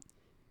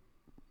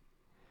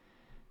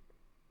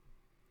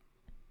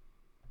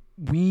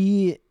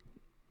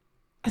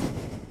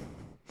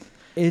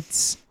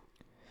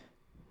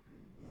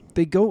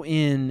 they go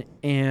in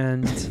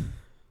and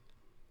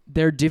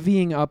they're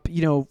divvying up,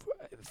 you know,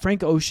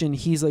 Frank Ocean,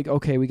 he's like,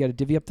 okay, we got to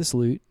divvy up this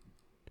loot.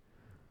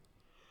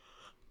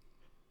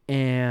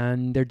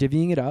 And they're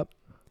divvying it up.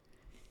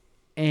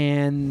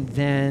 And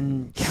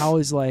then Cal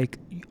is like,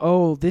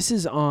 oh, this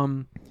is,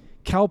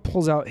 Cal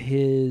pulls out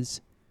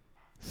his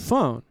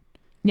phone.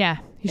 Yeah,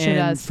 he sure And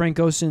does. Frank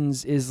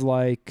Ocean's is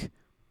like,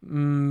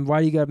 why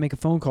do you got to make a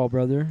phone call,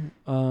 brother?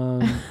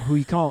 Who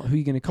you going to call? Who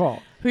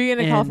are you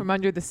going to call and- from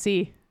under the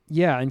sea?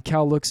 Yeah, and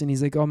Cal looks and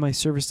he's like, "Oh, my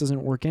service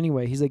doesn't work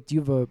anyway." He's like, "Do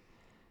you have a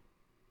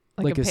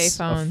Like a s-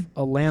 payphone.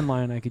 a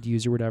landline I could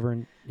use or whatever?"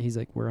 And he's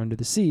like, "We're under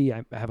the sea.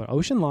 I have an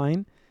ocean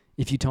line.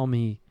 If you tell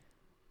me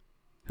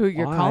Who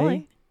you're why."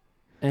 calling?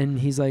 And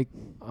he's like,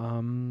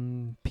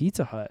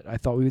 Pizza Hut. I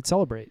thought we would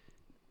celebrate."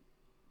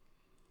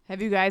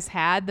 Have you guys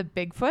had the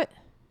Bigfoot?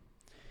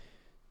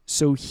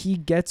 So he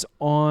gets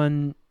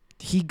on.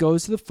 He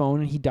goes to the phone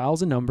and he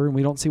dials a number, and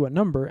we don't see what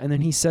number. And then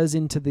he says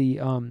into the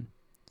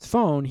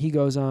phone, he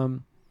goes,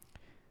 "I'm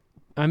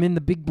in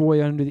the big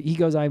boy under the." He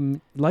goes, "I'd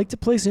like to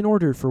place an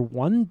order for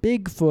one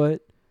Bigfoot.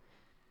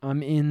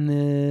 I'm in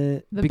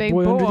the big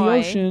boy under the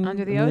ocean.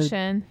 Under the I'm in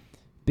ocean.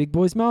 big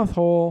boy's mouth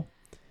hole."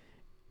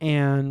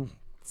 And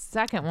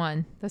Second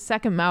one, the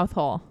second mouth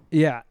hole.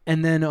 yeah,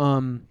 and then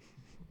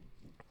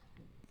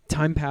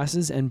time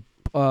passes and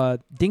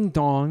ding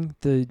dong,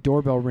 the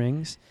doorbell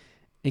rings.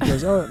 It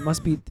goes, "Oh, it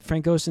must be."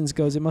 Frank Ocean's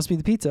goes, "It must be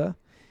the pizza."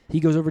 He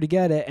goes over to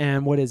get it,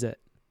 and what is it?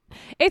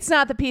 It's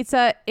not the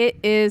pizza. It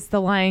is the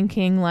Lion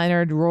King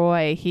Leonard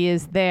Roy. He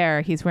is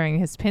there. He's wearing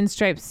his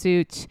pinstripe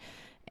suit,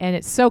 and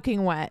it's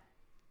soaking wet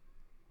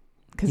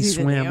because he's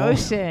in the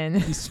ocean.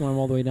 He swam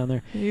all the way down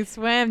there. He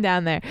swam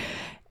down there.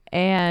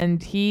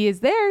 And he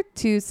is there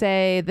to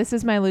say, "This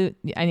is my loot.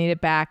 I need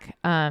it back.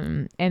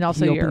 And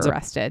also He you're opens up-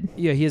 arrested."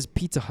 Yeah, he has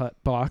Pizza Hut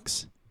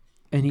box,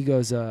 and he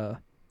goes,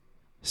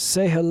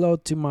 "Say hello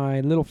to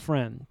my little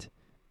friend."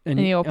 And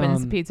he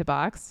opens the pizza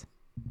box.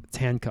 It's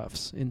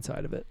handcuffs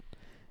inside of it.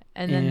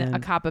 And then a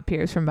And- cop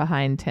appears from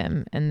behind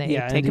him, and they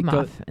Yeah, take and him he go-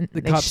 off. And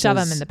the they cop shove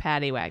him says- in the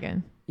paddy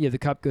wagon. Yeah, the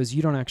cop goes,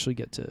 "You don't actually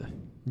get to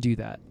do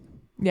that."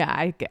 Yeah,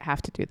 I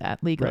have to do that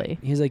legally. Right.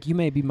 He's like, "You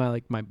may be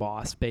my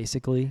boss,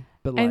 basically,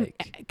 but And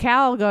like,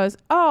 Cal goes,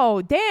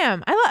 "Oh,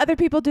 damn. I let other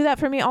people do that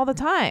for me all the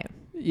time."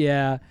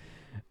 yeah,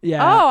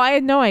 Oh, I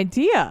had no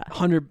idea.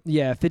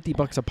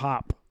 $50 a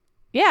pop."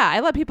 Yeah, I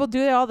let people do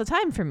it all the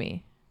time for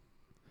me.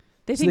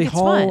 They So think they it's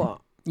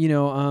haul,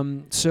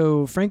 fun.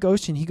 So Frank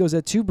Ocean, he goes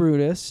at to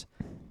Brutus,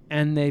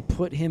 and they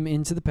put him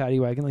into the paddy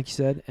wagon, like you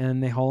said,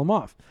 and they haul him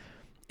off.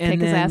 And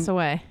Take his ass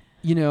away.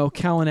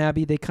 Cal and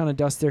Abby, they kind of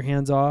dust their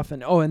hands off,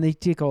 and they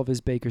take all of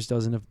his baker's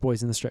dozen of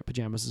boys in the striped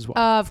pajamas as well.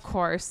 Of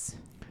course.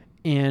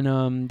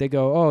 And they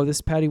go, "Oh,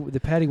 the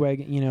paddy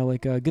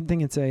wagon, good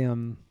thing it's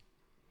a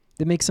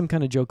they make some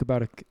kind of joke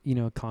about a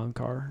clown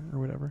car or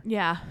whatever,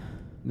 Yeah.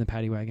 in the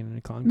paddy wagon and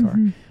a clown car."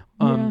 Mhm.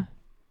 Um, Yeah.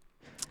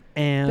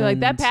 And They're like,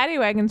 that paddy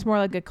wagon's more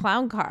like a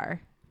clown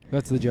car.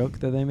 that's the joke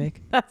that they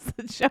make. That's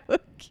the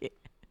joke.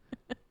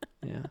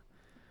 Yeah.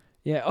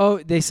 Yeah. Oh,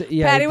 they say,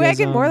 yeah. Paddy it goes,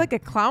 wagon more like a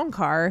clown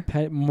car.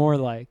 more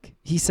like,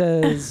 he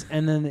says,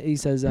 and then he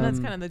says, And that's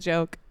kind of the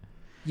joke.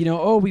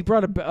 we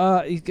brought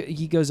a,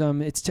 he goes,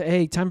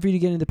 hey, time for you to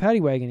get into the paddy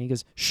wagon. He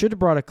goes, "Should have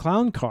brought a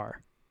clown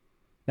car."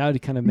 That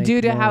would kind of make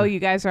Due to more, how you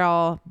guys are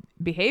all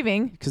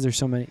behaving. because there's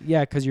so many.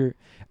 Yeah, because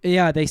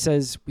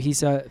he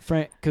said,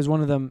 Frank, because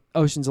one of them,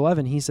 Ocean's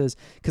 11, he says,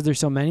 "Because there's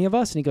so many of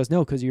us," and he goes,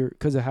 "No, because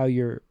of how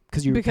you're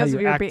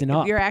acting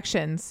up. Your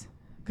actions.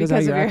 Because Because of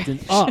of your your acting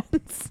up.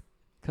 actions.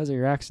 Because of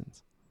your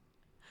actions."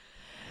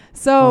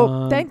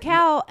 So then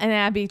Cal and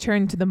Abby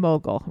turn to the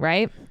mogul,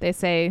 right? They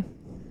say,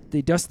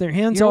 They dust their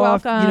hands "You're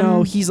off.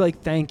 welcome." He's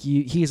like, "Thank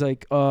you." He's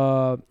like,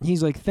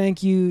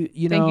 "Thank you."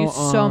 "Thank you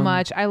so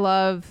much. I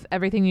love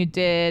everything you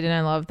did, and I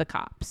love the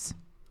cops."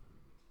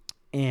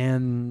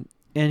 And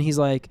he's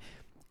like,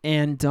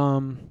 in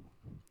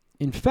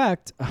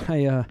fact,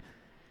 I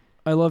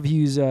love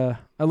you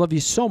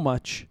so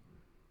much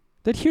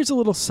that here's a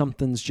little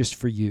something's just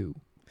for you.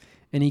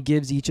 And he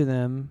gives each of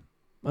them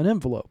an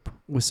envelope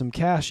with some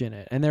cash in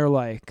it, and they're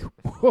like,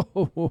 "Whoa,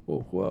 whoa,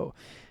 whoa, whoa.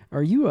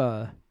 Are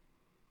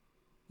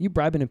you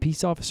bribing a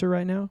peace officer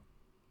right now?"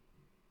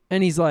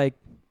 And he's like,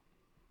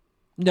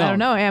 "No." I don't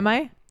know. Am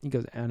I? He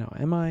goes, "I know.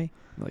 Am I?"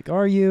 I'm like,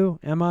 "Are you?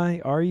 Am I?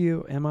 Are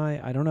you? Am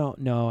I? I don't know.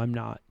 No, I'm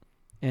not."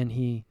 And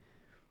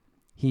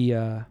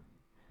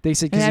they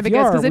said, And Abby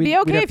goes, "'Cause it'd be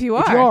okay if you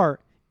If you are."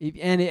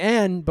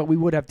 are, but we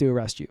would have to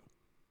arrest you.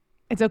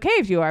 It's okay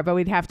if you are, but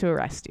we'd have to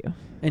arrest you.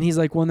 And he's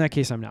like, "Well, in that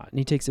case, I'm not." And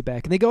he takes it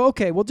back. And they go,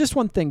 "Okay, well, just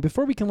one thing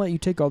before we can let you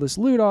take all this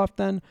loot off.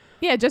 Then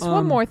Yeah, just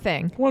one more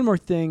thing. one more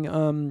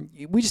thing.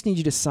 We just need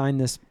you to sign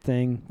this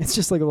thing. It's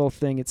just like a little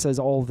thing. It says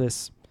all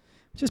this.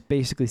 It just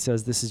basically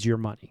says this is your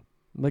money.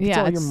 Like, it's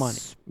all your money.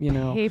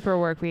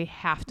 Paperwork we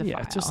have to Yeah,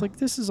 file. it's just like,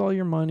 this is all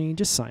your money.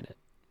 Just sign it."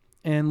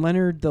 And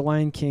Leonard, the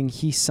Lion King,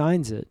 he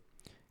signs it.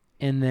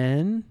 And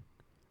then,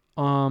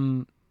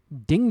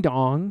 ding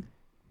dong.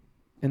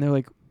 And they're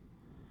like,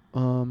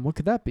 "What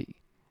could that be?"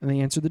 And they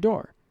answer the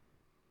door.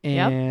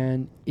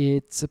 And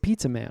it's a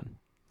pizza man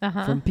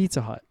from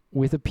Pizza Hut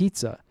with a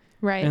pizza.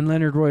 Right. And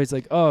Leonard Roy's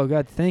like, "Oh,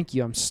 God, thank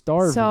you. I'm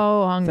starving.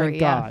 So hungry. Thank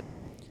God."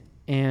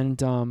 And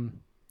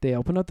they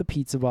open up the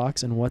pizza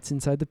box, and what's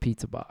inside the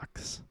pizza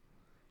box?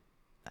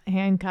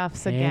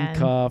 Handcuffs again.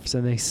 Handcuffs,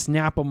 and they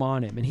snap them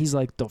on him. And he's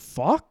like, "The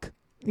fuck?"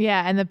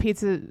 Yeah, and the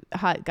Pizza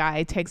Hut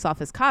guy takes off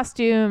his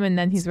costume, and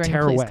then he's wearing a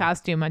police Tearaway.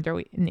 costume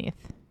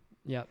underneath.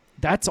 Yep.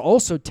 That's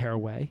also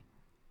Tearaway.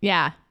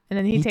 Yeah, and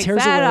then he takes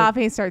tears that away- off,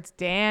 and he starts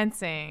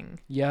dancing.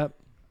 Yep.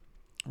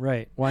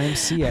 Right.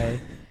 YMCA.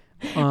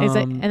 He's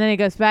like, and then he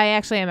goes, "But I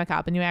actually am a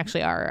cop, and you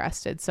actually are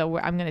arrested. So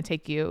I'm going to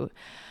take you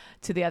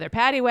to the other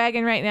paddy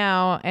wagon right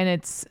now, and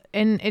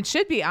it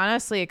should be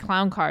honestly a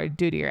clown car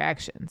due to your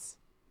actions."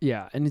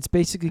 Yeah, and it's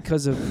basically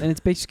because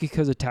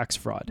of tax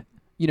fraud.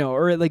 You know,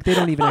 or like they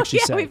don't even actually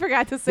yeah, say. we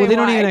forgot to say Well, they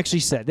don't why. even actually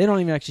say. They don't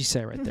even actually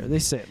say right there. They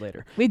say it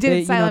later. We did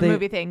They- a silent they-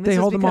 movie thing. they This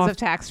was hold him because off. of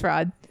tax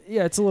fraud.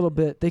 Yeah, it's a little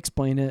bit. They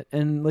explain it,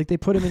 and like they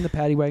put him in the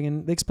paddy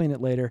wagon. They explain it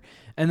later,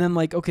 and then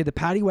like okay, the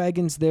paddy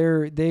wagons.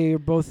 They're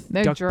both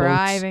They're duck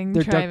driving-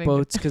 boats. They're driving. duck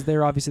boats because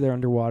they're obviously they're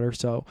underwater.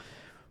 So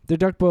they're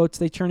duck boats.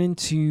 They turn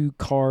into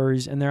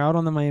cars, and they're out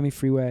on the Miami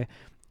freeway,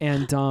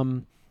 and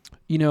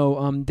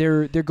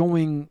they're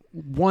going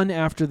one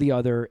after the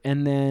other,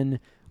 and then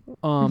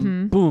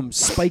boom,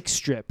 spike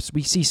strips.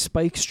 We see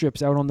spike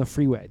strips out on the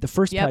freeway. The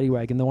first Yep. paddy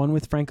wagon, the one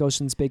with Frank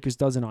Ocean's Baker's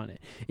Dozen on it,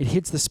 it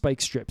hits the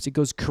spike strips. It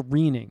goes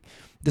careening.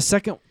 The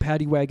second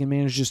paddy wagon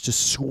manages to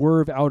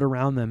swerve out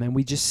around them, and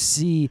we just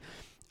see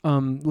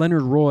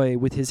Leonard Roy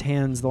with his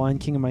hands, the Lion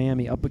King of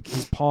Miami,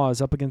 his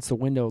paws up against the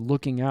window,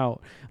 looking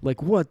out,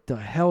 like, what the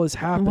hell is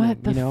happening?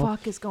 What the you know?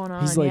 fuck is going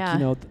on? He's like,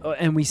 yeah.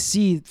 And we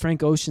see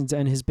Frank Ocean's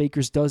and his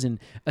Baker's Dozen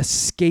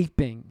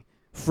escaping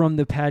from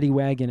the paddy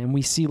wagon, and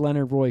we see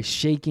Leonard Roy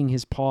shaking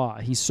his paw.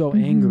 He's so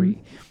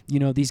angry.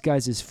 These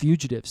guys is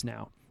fugitives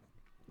now.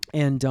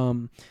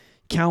 And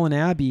Cal and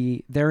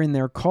Abby, they're in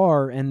their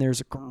car, and there's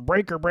a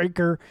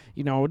breaker.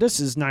 This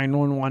is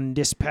 911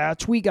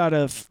 dispatch. We got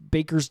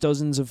Baker's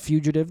Dozens of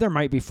fugitive. There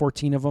might be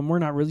 14 of them. We're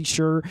not really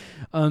sure.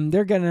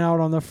 They're getting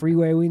out on the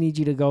freeway. We need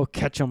you to go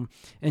catch them.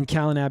 And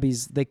Cal and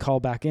Abby's, they call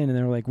back in, and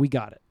they're like, we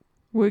got it.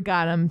 We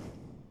got him.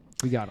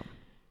 We got them.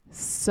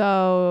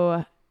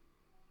 So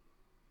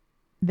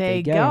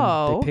they get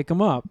go. 'em. They pick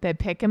him up. They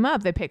pick him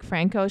up. They pick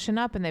Frank Ocean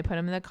up and they put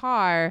him in the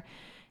car.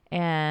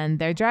 And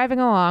they're driving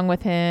along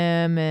with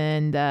him,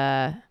 and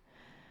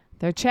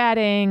they're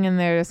chatting, and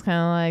they're just kind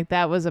of like,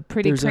 that was a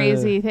pretty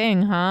crazy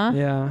thing, huh?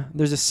 Yeah.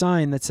 There's a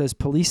sign that says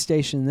police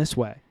station this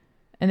way.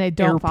 And they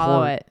don't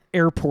follow it.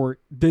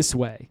 Airport this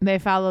way. They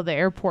follow the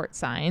airport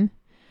sign.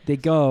 They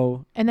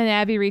go. And then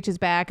Abby reaches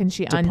back and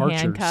she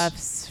Departures.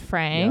 unhandcuffs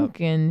Frank.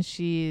 And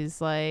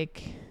she's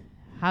like,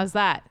 how's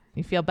that?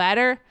 You feel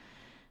better?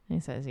 And he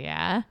says,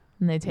 yeah.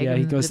 And they take him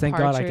He to goes, the thank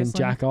God I can departures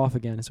lane." jack off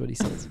again, is what he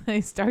says.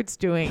 He starts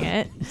doing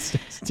it. He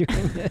starts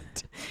doing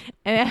it.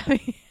 And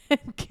Abby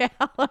and Cal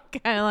are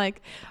kind of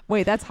like,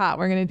 wait, that's hot.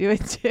 We're going to do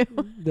it too.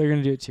 They're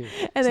going to do it too.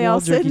 And So they all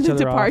jerk sit in each the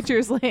other off.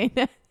 departures lane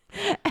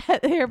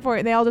at the airport.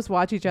 And they all just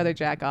watch each other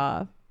jack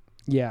off.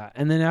 Yeah.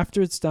 And then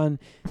after it's done,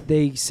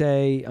 they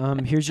say,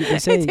 they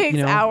say, It takes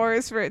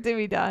hours for it to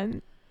be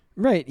done.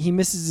 Right. He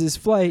misses his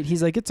flight.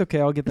 He's like, it's okay.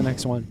 I'll get the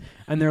next one.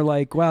 And they're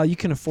like, wow, you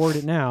can afford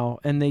it now.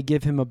 And they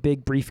give him a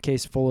big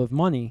briefcase full of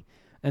money.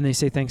 And they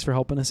say, thanks for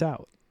helping us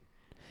out.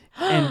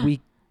 And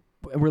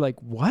we're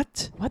like,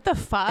 what? What the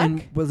fuck?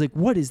 And was like,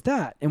 what is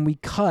that? And we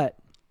cut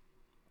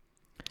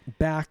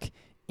back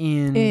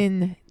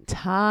in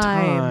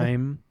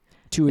time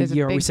to There's a a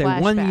year. big We say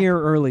 1 flashback. year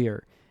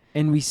earlier.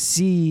 And we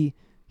see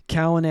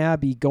Cal and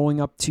Abby going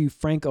up to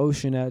Frank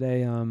Ocean at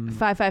a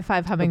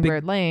 555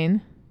 Hummingbird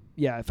Lane.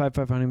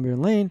 555 Hummingbird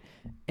Lane,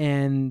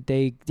 and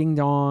they ding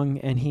dong,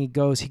 and he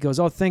goes,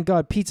 oh, thank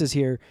God pizza's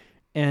here.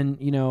 And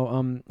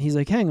he's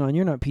like, hang on,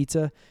 you're not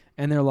pizza.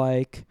 And they're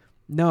like,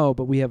 no,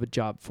 but we have a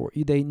job for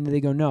you. They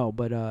go, no,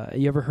 but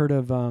you ever heard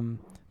of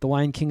the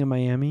Lion King of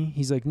Miami?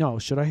 He's like, no,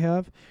 should I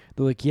have?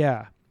 They're like,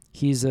 yeah,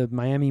 he's a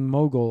Miami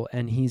mogul,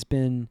 and he's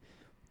been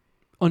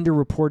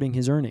underreporting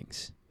his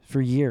earnings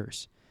for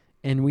years,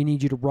 and we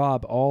need you to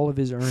rob all of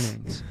his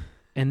earnings,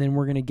 and then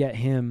we're going to get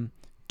him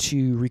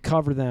to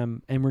recover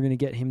them, and we're going to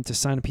get him to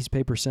sign a piece of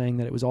paper saying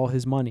that it was all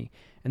his money,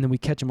 and then we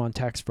catch him on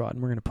tax fraud,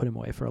 and we're going to put him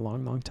away for a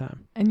long, long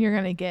time. And you're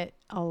going to get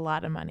a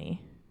lot of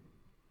money.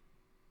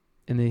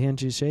 And the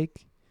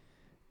handshake,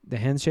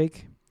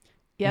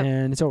 Yep.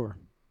 and it's over.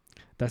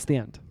 That's the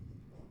end.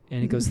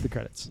 And it goes to the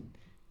credits.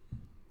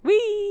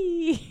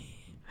 Wee!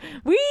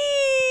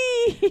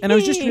 And I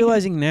was just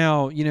realizing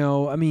now,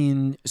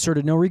 sort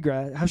of no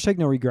regret, hashtag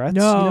no regrets.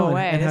 No and,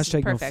 way, and this is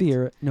hashtag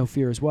perfect. no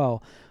fear as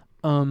well.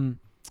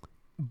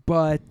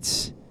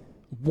 But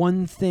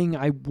one thing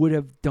I would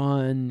have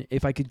done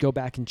if I could go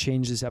back and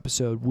change this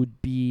episode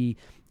would be,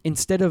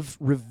 instead of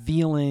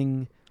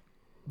revealing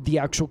the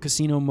actual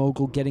casino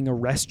mogul getting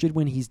arrested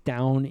when he's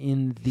down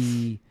in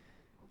the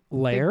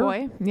lair,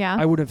 Big boy. Yeah.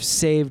 I would have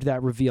saved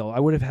that reveal. I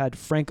would have had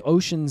Frank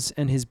Oceans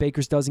and his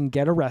Baker's Dozen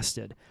get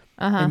arrested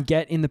and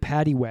get in the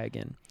paddy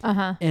wagon.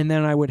 And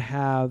then I would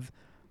have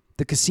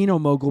the casino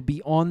mogul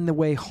be on the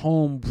way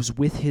home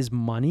with his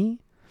money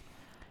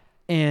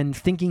and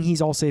thinking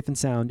he's all safe and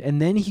sound.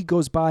 And then he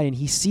goes by and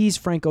he sees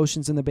Frank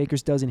Oceans and the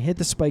Baker's Dozen hit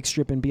the spike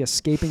strip and be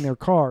escaping their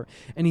car.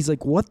 And he's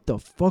like, what the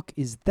fuck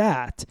is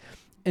that?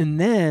 And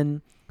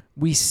then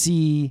we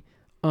see...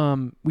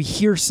 we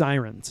hear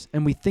sirens,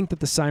 and we think that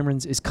the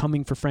sirens is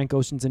coming for Frank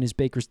Oceans and his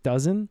Baker's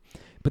Dozen,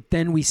 but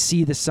then we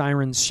see the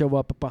sirens show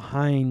up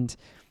behind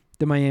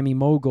the Miami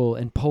mogul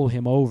and pull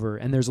him over,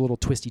 and there's a little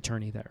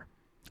twisty-turny there.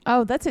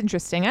 Oh, that's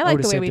interesting. I like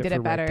would've the way saved we did for it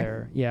right better.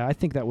 there. Yeah, I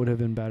think that would have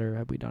been better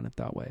had we done it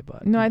that way.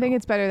 But No, I think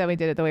it's better that we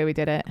did it the way we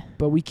did it.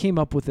 But we came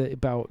up with it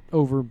about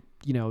over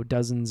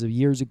dozens of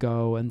years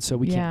ago, and so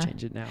we can't Yeah.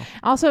 change it now.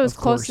 Also, it was Of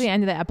close to course. the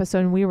end of the episode,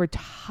 and we were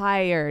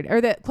tired,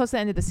 or close to the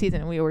end of the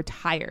season, and we were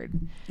tired.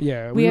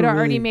 Yeah, We had were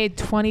already really- made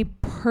 20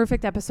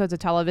 perfect episodes of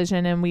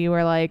television, and we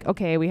were like,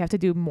 okay, we have to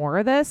do more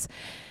of this.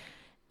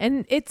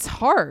 And it's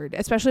hard,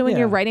 especially when Yeah.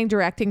 you're writing,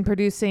 directing,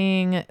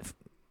 producing,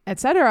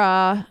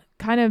 etc.,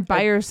 kind of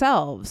by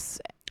yourselves.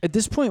 At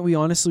this point, we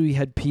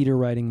had Peter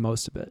writing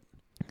most of it.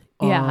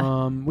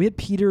 Yeah. We had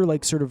Peter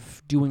like sort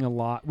of doing a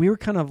lot. We were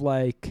kind of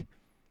like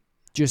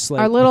just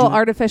like Our little doing-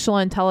 artificial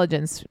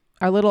intelligence,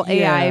 our little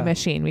AI Yeah.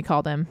 machine, we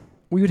called him.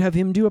 we would have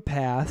him do a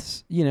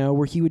pass,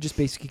 where he would just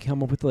basically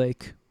come up with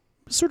like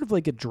sort of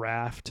like a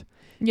draft.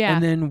 Yeah.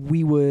 And then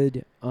we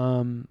would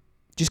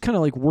just kind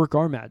of like work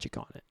our magic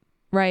on it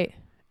Right.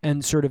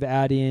 and sort of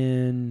add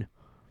in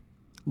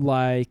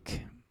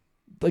like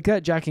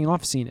that jacking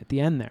off scene at the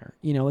end there.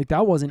 Like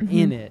that wasn't Mm-hmm.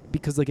 in it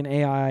because like an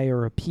AI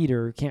or a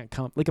Peter can't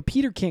come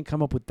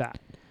up with that.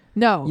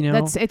 No, You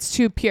know? it's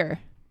too pure.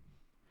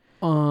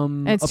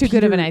 And it's A too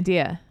good of an Peter-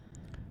 idea.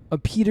 A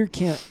Peter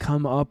can't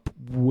come up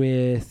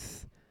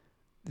with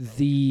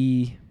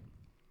the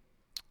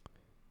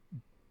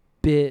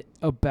bit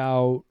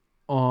about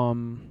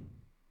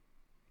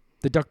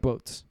the duck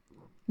boats.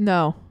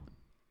 No.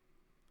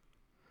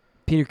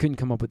 Peter couldn't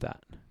come up with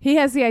that. He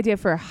has the idea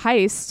for a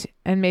heist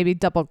and maybe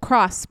double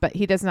cross, but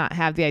he does not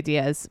have the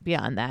ideas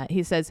beyond that.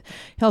 He says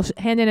he'll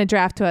hand in a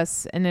draft to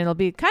us, and it'll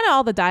be kind of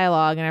all the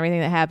dialogue and everything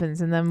that happens,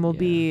 and then we'll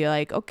be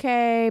like,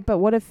 okay, but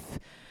what if?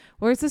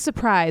 Where's the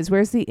surprise?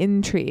 Where's the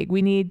intrigue?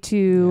 We need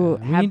to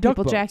Yeah, we have need duck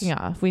people boats. jacking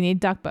off. We need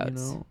duck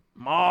boats.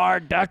 More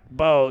duck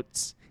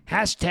boats.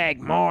 #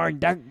 more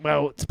duck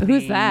boats, please.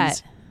 Who's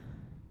that?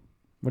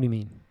 What do you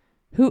mean?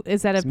 Who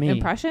is that? It's An me.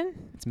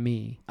 impression? It's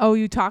me. Oh,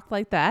 you talk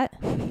like that?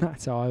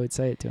 That's how I would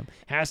say it to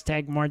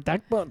him. # more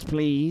duck boats,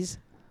 please.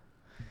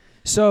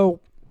 So,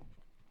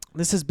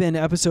 this has been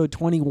episode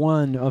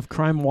 21 of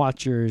Crime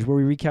Watchers, where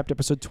we recapped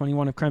episode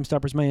 21 of Crime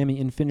Stoppers Miami,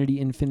 Infinity,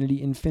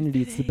 Infinity,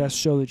 Infinity. It's the best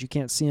show that you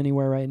can't see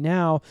anywhere right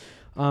now,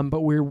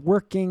 but we're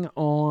working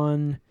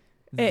on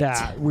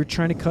that. We're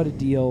trying to cut a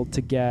deal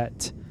to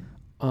get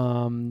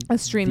A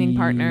streaming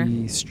partner.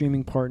 the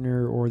streaming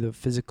partner or the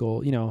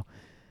physical,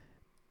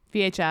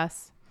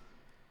 VHS.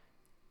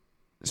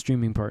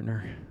 streaming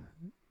partner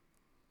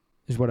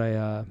is what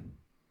I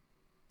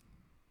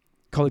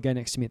call the guy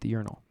next to me at the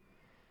urinal.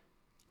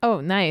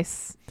 Oh,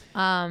 nice.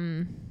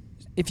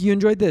 If you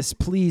enjoyed this,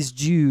 please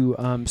do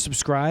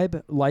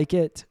subscribe, like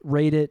it,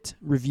 rate it,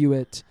 review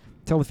it,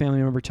 tell a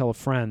family member, tell a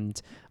friend.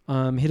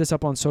 Hit us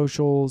up on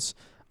socials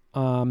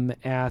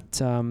at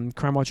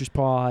Crime Watchers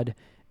Pod,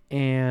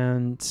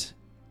 and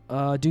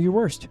do your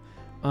worst.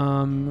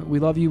 We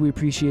love you. We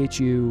appreciate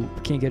you.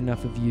 Can't get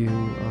enough of you.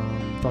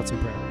 Thoughts and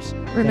prayers.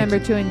 Remember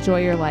Thank you. to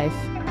enjoy your life.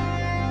 Bye.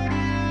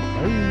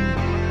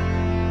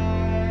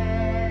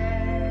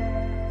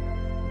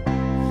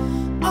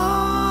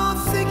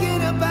 Oh,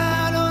 thinking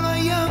about all our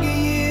younger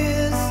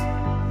years.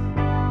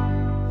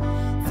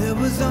 There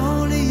was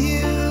only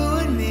you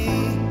and me.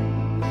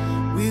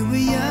 We were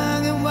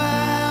young and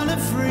wild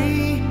and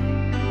free.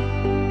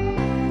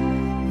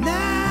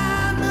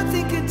 Now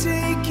nothing can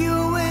take you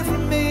away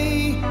from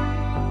me.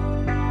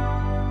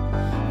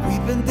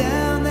 We've been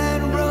down